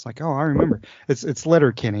time. And it's like, oh, I remember. It's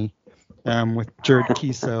Letterkenny with Jared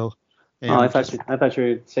Keeso. I thought you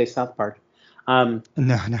would say South Park.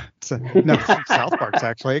 No. South Park's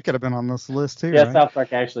actually. It could have been on this list too. Yeah, right? South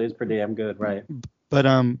Park actually is pretty damn good, right? But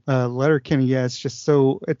Letterkenny, yeah, it's just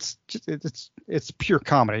so it's pure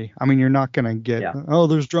comedy. I mean, you're not gonna get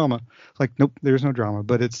there's drama. Like, nope, there's no drama.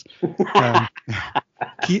 But it's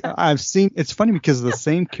I've seen, it's funny because the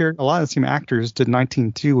same character, a lot of the same actors did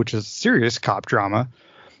 19-2, which is serious cop drama.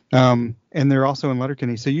 And they're also in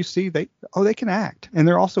Letterkenny. So you see they can act, and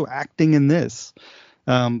they're also acting in this.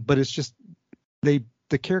 But it's just the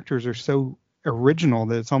characters are so original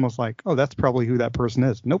that it's almost like, oh, that's probably who that person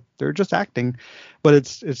is. Nope, they're just acting. But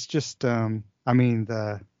it's just I mean,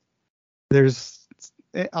 there's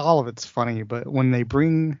all of it's funny, but when they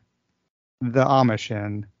bring the Amish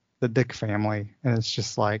in, the Dick family, and it's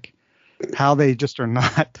just like how they just are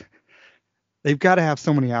not, they've got to have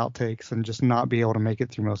so many outtakes and just not be able to make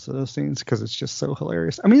it through most of those scenes because it's just so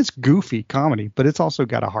hilarious. I mean, it's goofy comedy, but it's also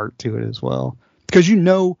got a heart to it as well, because you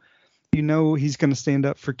know he's going to stand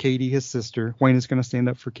up for Katie, his sister. Wayne is going to stand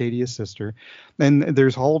up for Katie, his sister. And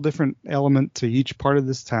there's a whole different element to each part of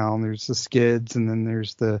this town. There's the Skids, and then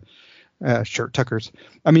there's the shirt tuckers.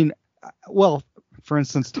 I mean, well, for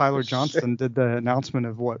instance, Tyler Johnson did the announcement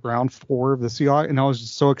of round 4 of the Seahawks, and I was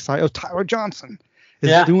just so excited. Oh, Tyler Johnson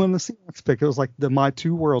is doing the Seahawks pick. It was like my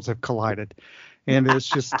two worlds have collided. And it's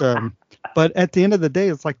just but at the end of the day,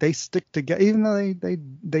 it's like they stick together, even though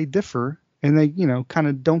they differ. And they, kind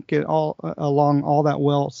of don't get along all that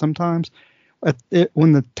well sometimes.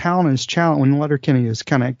 When the town is challenged, when Letterkenny has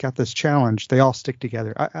kind of got this challenge, they all stick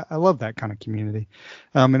together. I love that kind of community.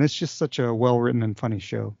 And it's just such a well-written and funny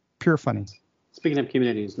show. Pure funny. Speaking of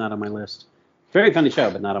community, it's not on my list. Very funny show,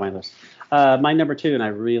 but not on my list. My number 2, and I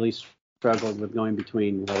really struggled with going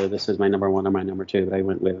between whether this is my number 1 or my number 2, but I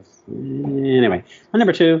went with... Anyway, my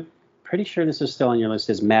number 2, pretty sure this is still on your list,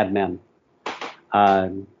 is Mad Men.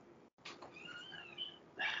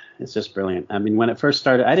 It's just brilliant. I mean, when it first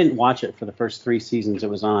started, I didn't watch it for the first 3 seasons it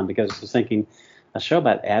was on because I was thinking, a show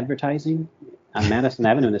about advertising on Madison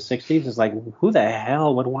Avenue in the 60s is like, who the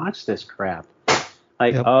hell would watch this crap?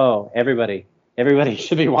 Like, oh, everybody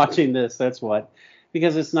should be watching this. That's what,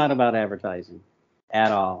 because it's not about advertising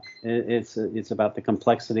at all. It's about the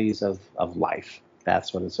complexities of life.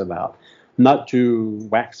 That's what it's about. Not to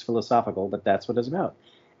wax philosophical, but that's what it's about.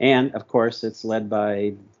 And of course, it's led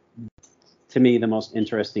by, to me, the most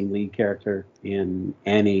interesting lead character in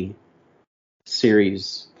any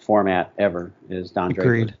series format ever is Don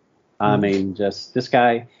Draper. I mean, just this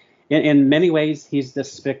guy, in many ways, he's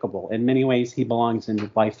despicable. In many ways, he belongs in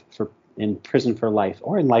prison for life,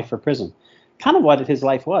 or in life for prison. Kind of what his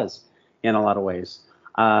life was in a lot of ways.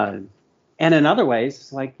 And in other ways,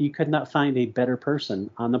 it's like you could not find a better person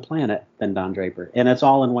on the planet than Don Draper. And it's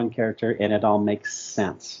all in one character, and it all makes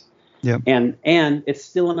sense. Yep. And it's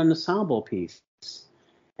still an ensemble piece.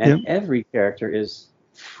 And every character is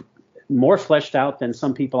more fleshed out than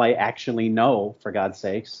some people I actually know, for God's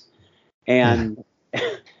sakes. And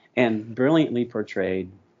and brilliantly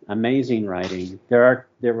portrayed. Amazing writing. There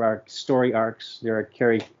are story arcs. There are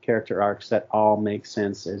character arcs that all make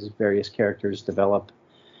sense as various characters develop.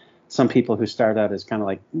 Some people who start out as kind of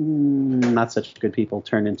like not such good people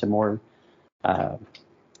turn into more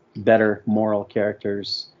better moral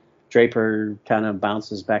characters. Draper kind of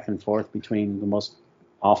bounces back and forth between the most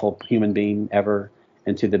awful human being ever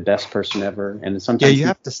and to the best person ever, and sometimes you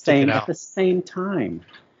have to stick it out at the same time.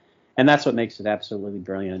 And that's what makes it absolutely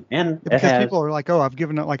brilliant. And because people are like, oh, I've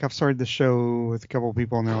given it, like I've started the show with a couple of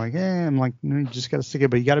people, and they're like, I'm like, no, you just got to stick it,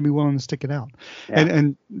 but you got to be willing to stick it out. Yeah.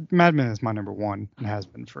 And Mad Men is my number 1 and has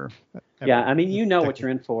been for. I mean, you know what you're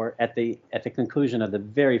in for at the conclusion of the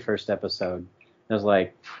very first episode. It was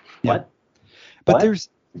like, what? But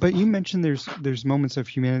But you mentioned there's moments of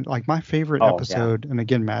humanity. Like my favorite episode, and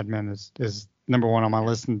again, Mad Men is number 1 on my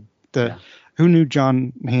list. And who knew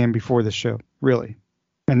John Hamm before the show, really?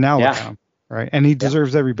 And now look at him, right? And he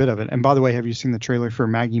deserves every bit of it. And by the way, have you seen the trailer for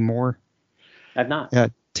Maggie Moore? I've not.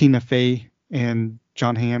 Tina Fey and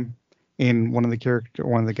John Hamm, and one of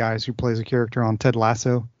the guys who plays a character on Ted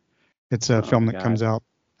Lasso. It's a film that comes out.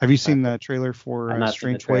 Have you seen the trailer for A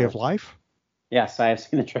Strange Way of Life? Yes, I have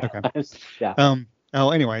seen the trailer. Okay. Yeah.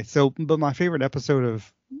 Anyway, but my favorite episode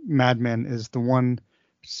of Mad Men is the one,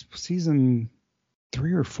 season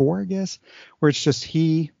 3 or 4, I guess, where it's just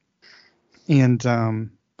he and I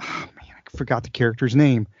forgot the character's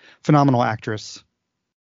name. Phenomenal actress.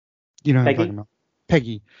 You know who I'm talking about?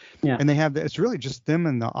 Peggy. Yeah. And they have it's really just them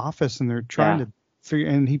in the office, and they're trying to figure.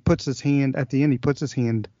 And he puts his hand at the end. He puts his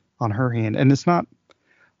hand on her hand, and it's not,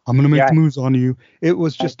 I'm gonna make the moves on you. It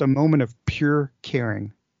was just a moment of pure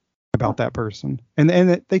caring about that person, and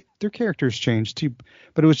their characters changed too,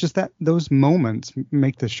 but it was just that those moments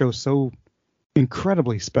make the show so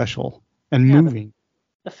incredibly special and moving.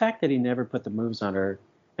 The fact that he never put the moves on her,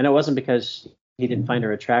 and it wasn't because he didn't find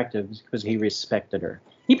her attractive because he respected her.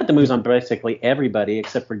 He put the moves on basically everybody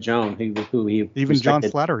except for Joan, who he even John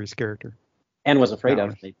respected Slattery's character and was afraid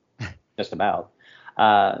of, just about,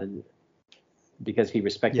 because he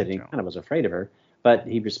respected and he kind of was afraid of her. But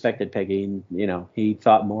he respected Peggy, and he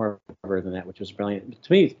thought more of her than that, which was brilliant.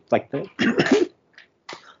 To me, like the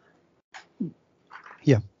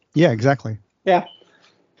yeah, exactly. Yeah,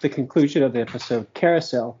 the conclusion of the episode,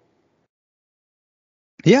 Carousel.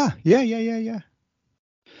 Yeah. Your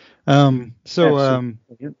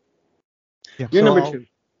number two.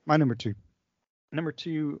 My number two. Number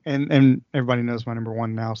two, and everybody knows my number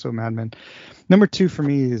one now, so Mad Men. Number two for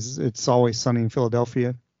me is It's Always Sunny in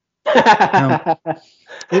Philadelphia. It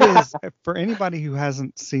is, for anybody who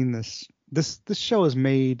hasn't seen this show is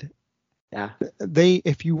made. Yeah.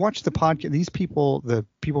 If you watch the podcast, the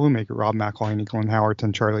people who make it, Rob McElhenney, Glenn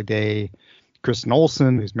Howerton, Charlie Day, Kristen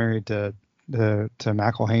Olsen, who's married to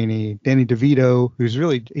McElhaney, Danny DeVito,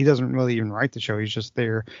 he doesn't really even write the show. He's just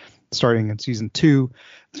there starting in season 2.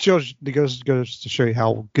 The show goes to show you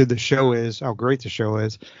how good the show is, how great the show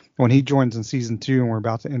is. When he joins in season 2 and we're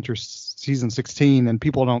about to enter season 16 and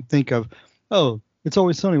people don't think of, oh, It's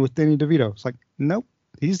Always Sunny with Danny DeVito. It's like, nope,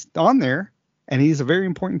 he's on there and he's a very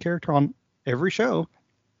important character on every show.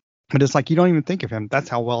 But it's like you don't even think of him. That's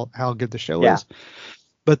how good the show is.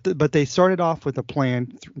 But they started off with a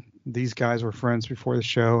plan. These guys were friends before the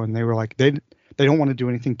show, and they were like, they don't want to do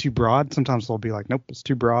anything too broad. Sometimes they'll be like, nope, it's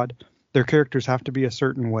too broad. Their characters have to be a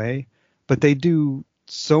certain way, but they do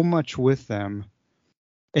so much with them.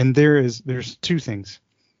 And there's two things,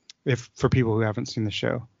 for people who haven't seen the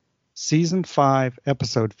show. Season 5,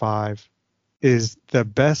 episode 5 is the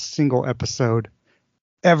best single episode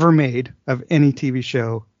ever made of any TV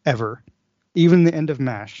show ever. Even the end of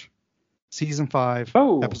MASH. Season 5,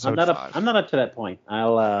 episode 5. I'm not up to that point.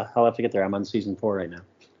 I'll have to get there. I'm on season 4 right now.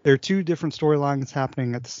 There are 2 different storylines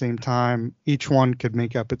happening at the same time. Each one could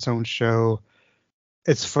make up its own show.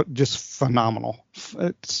 It's just phenomenal.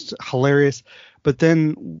 It's hilarious. But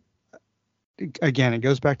then, again, it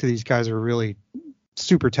goes back to these guys are really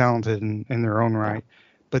super talented in their own right.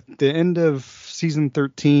 But the end of season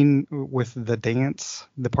 13 with the dance,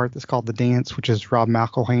 the part that's called the dance, which is Rob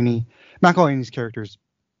McElhaney. McElhaney's character is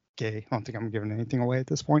gay. I don't think I'm giving anything away at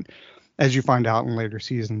this point, as you find out in later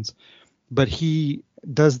seasons. But he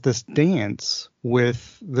does this dance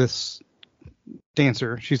with this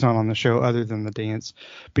dancer. She's not on the show other than the dance,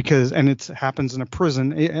 and it happens in a prison.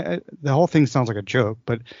 The whole thing sounds like a joke,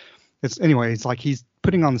 but it's like he's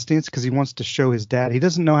putting on this dance because he wants to show his dad. He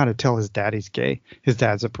doesn't know how to tell his dad he's gay. His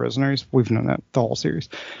dad's a prisoner. We've known that the whole series.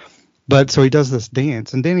 But so he does this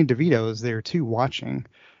dance, and Danny DeVito is there too watching.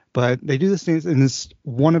 But they do this dance, and it's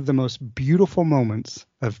one of the most beautiful moments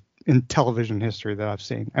in television history that I've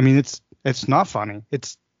seen. I mean, it's not funny.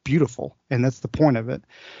 It's beautiful, and that's the point of it.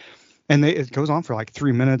 And it goes on for like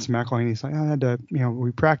 3 minutes. McElhaney's like, I had to,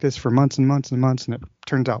 we practiced for months and months and months, and it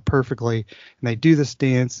turns out perfectly. And they do this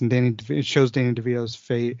dance, and it shows Danny DeVito's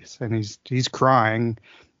face, and he's crying,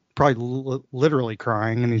 probably literally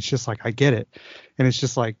crying, and he's just like, I get it. And it's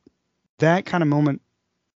just like that kind of moment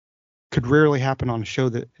could rarely happen on a show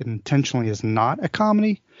that intentionally is not a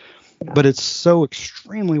comedy, but it's so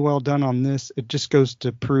extremely well done on this. It just goes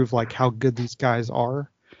to prove like how good these guys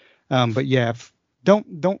are. But yeah,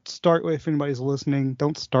 don't start with, if anybody's listening,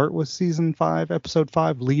 don't start with season 5, episode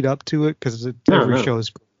 5, lead up to it, because every show is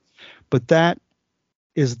great. But that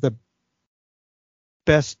is the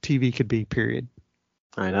best TV could be, period.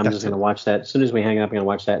 All right, I'm just going to watch that. As soon as we hang up, I'm going to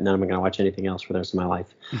watch that, and then I'm going to watch anything else for the rest of my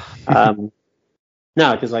life.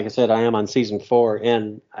 No, because like I said, I am on season 4,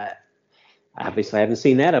 and obviously I haven't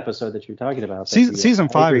seen that episode that you're talking about. Season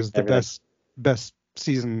 5 is the best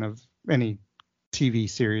season of any TV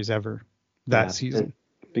series ever. Season,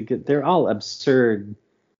 because they're all absurdly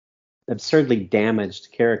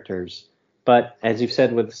damaged characters. But as you've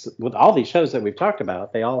said, with all these shows that we've talked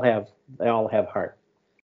about, they all have heart.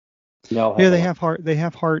 They have heart. They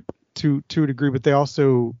have heart to a degree, but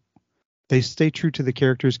they stay true to the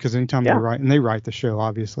characters, because anytime they write the show,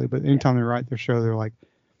 obviously, but anytime they write their show, they're like,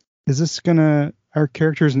 our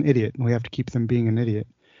character's an idiot, and we have to keep them being an idiot.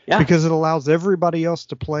 Yeah. Because it allows everybody else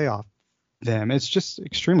to play off them. It's just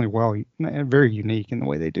extremely very unique in the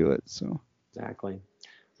way they do it. So exactly.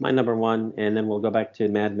 My number 1, and then we'll go back to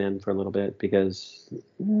Mad Men for a little bit, because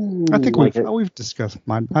I think we've discussed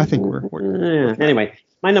mine. I think we're anyway.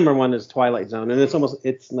 My number 1 is Twilight Zone, and it's a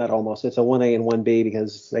 1A and 1B,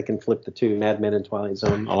 because they can flip the two, Mad Men and Twilight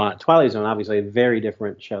Zone, a lot. Twilight Zone, obviously, a very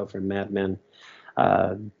different show from Mad Men.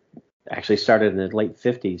 Actually started in the late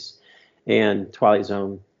 50s, and Twilight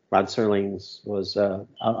Zone, Rod Serling was an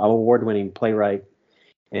award-winning playwright,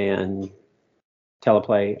 and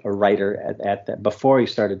teleplay a writer at that before he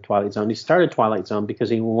started Twilight Zone. He started Twilight Zone because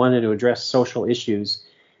he wanted to address social issues,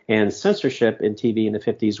 and censorship in TV in the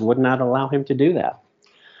 50s would not allow him to do that.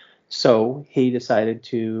 So he decided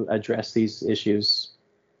to address these issues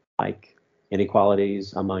like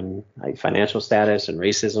inequalities among like financial status and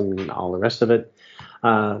racism and all the rest of it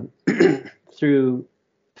through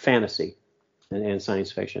fantasy and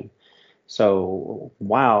science fiction. So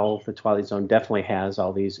while the Twilight Zone definitely has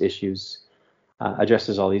all these issues,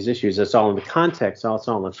 addresses all these issues, it's all in the context, it's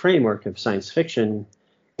all in the framework of science fiction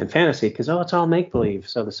and fantasy, because it's all make-believe,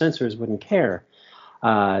 so the censors wouldn't care.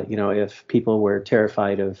 If people were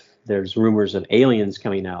terrified of, there's rumors of aliens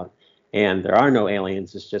coming out, and there are no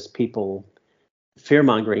aliens, it's just people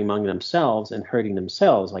fear-mongering among themselves and hurting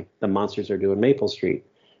themselves, like the monsters are doing Maple Street,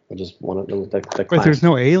 which is one of the But there's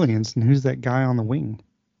no aliens, and who's that guy on the wing?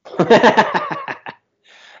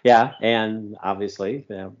 Yeah, and obviously,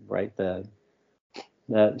 right, the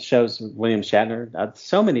shows William Shatner.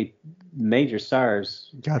 So many major stars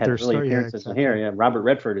had early appearances in here. Yeah, Robert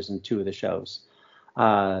Redford is in 2 of the shows.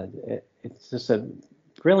 It's just a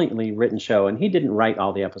brilliantly written show, and he didn't write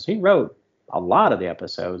all the episodes. He wrote a lot of the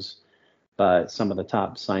episodes, but some of the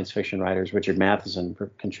top science fiction writers, Richard Matheson,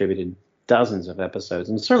 contributed dozens of episodes,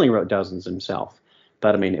 and certainly wrote dozens himself.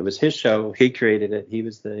 But I mean, it was his show. He created it. He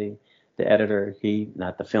was the editor. He,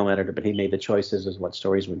 not the film editor, but he made the choices as what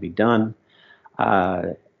stories would be done.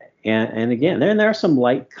 And again, there are some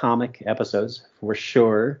light comic episodes for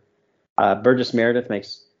sure. Burgess Meredith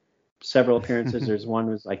makes several appearances. There's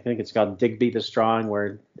one I think it's called Digby the Strong,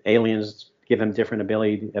 where aliens give him different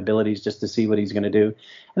abilities just to see what he's going to do.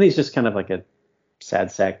 And he's just kind of like a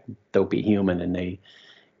sad sack, dopey human, and they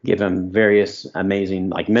give him various amazing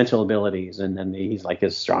like mental abilities, and then he's like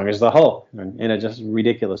as strong as the Hulk, and just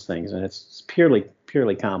ridiculous things, and it's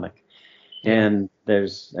purely comic. And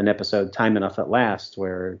there's an episode, Time Enough at Last,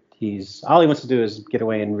 where all he wants to do is get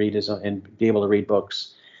away and read and be able to read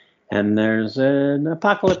books. And there's an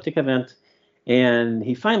apocalyptic event, and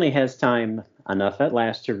he finally has time enough at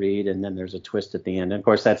last to read, and then there's a twist at the end. And of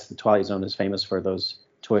course, that's the Twilight Zone is famous for those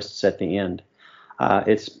twists at the end.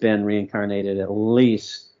 It's been reincarnated at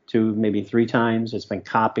least 2, maybe 3 times. It's been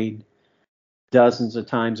copied dozens of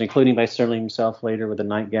times, including by Serling himself later with the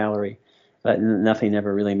Night Gallery. But nothing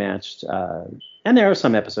ever really matched. And there are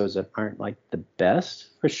some episodes that aren't like the best,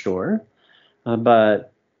 for sure.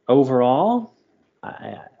 But overall,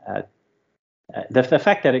 the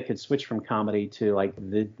fact that it could switch from comedy to like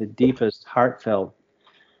the deepest heartfelt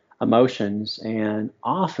emotions, and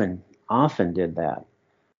often did that.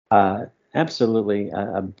 Absolutely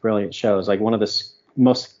a brilliant show. It's like one of the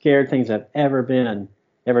most scared things I've ever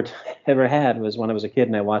had was when I was a kid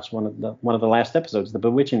and I watched one of the last episodes, The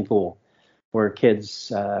Bewitching Pool, where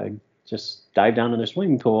kids just dive down in their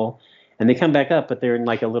swimming pool and they come back up, but they're in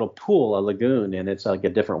like a little pool, a lagoon, and it's like a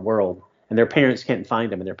different world. And their parents can't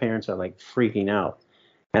find them, and their parents are like freaking out.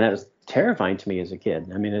 And it was terrifying to me as a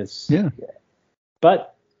kid. I mean,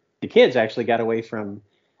 but the kids actually got away from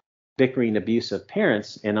bickering, abusive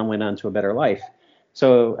parents and went on to a better life.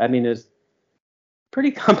 So, I mean, it's a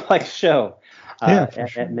pretty complex show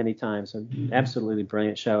at many times. So absolutely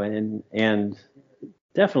brilliant show. And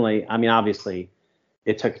definitely, I mean, obviously,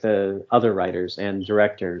 it took the other writers and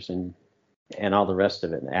directors and all the rest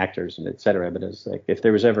of it, and actors and et cetera. But it's like, if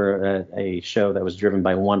there was ever a show that was driven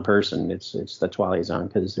by one person, it's the Twilight Zone,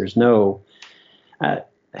 because there's no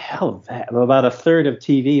about a third of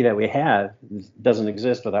TV that we have doesn't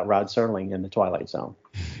exist without Rod Serling in the Twilight Zone.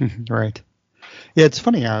 Right. Yeah, it's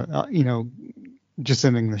funny. Just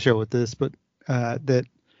ending the show with this, but that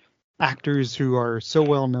actors who are so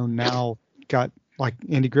well known now got like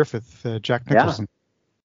Andy Griffith, Jack Nicholson.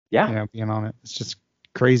 Yeah. Being on it. It's just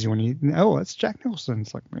crazy when it's Jack Nicholson.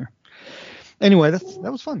 It's like, yeah. Anyway,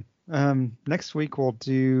 that was fun. Next week we'll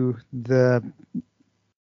do the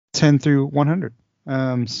 10 through 100.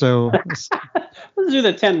 So let's do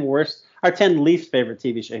the 10 worst, our 10 least favorite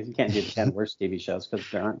TV shows. You can't do the 10 worst TV shows because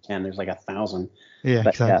there aren't 10. There's like 1,000. Yeah,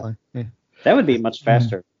 but, exactly. Yeah. That would be much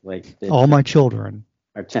faster. Like All My Children.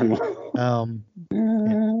 Or 10.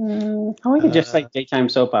 We could just like daytime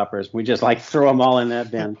soap operas. We just like throw them all in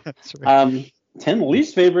that bin. That's right. 10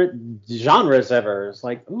 least favorite genres ever. It's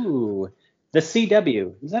like, ooh, the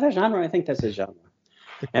CW. Is that a genre? I think that's a genre.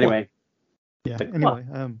 Anyway. Yeah. Anyway.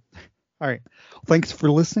 All right. Thanks for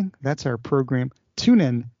listening. That's our program. Tune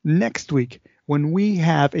in next week when we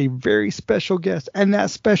have a very special guest, and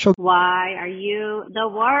that special. Why are you the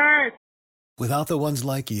worst? Without the ones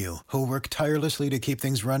like you, who work tirelessly to keep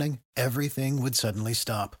things running, everything would suddenly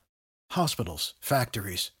stop. Hospitals,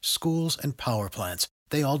 factories, schools, and power plants,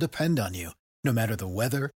 they all depend on you. No matter the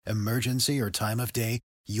weather, emergency, or time of day,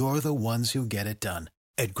 you're the ones who get it done.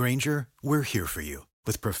 At Grainger, we're here for you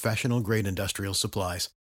with professional-grade industrial supplies.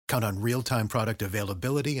 Count on real-time product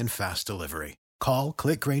availability and fast delivery. Call,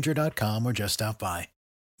 click Grainger.com, or just stop by.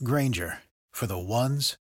 Grainger, for the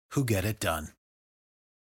ones who get it done.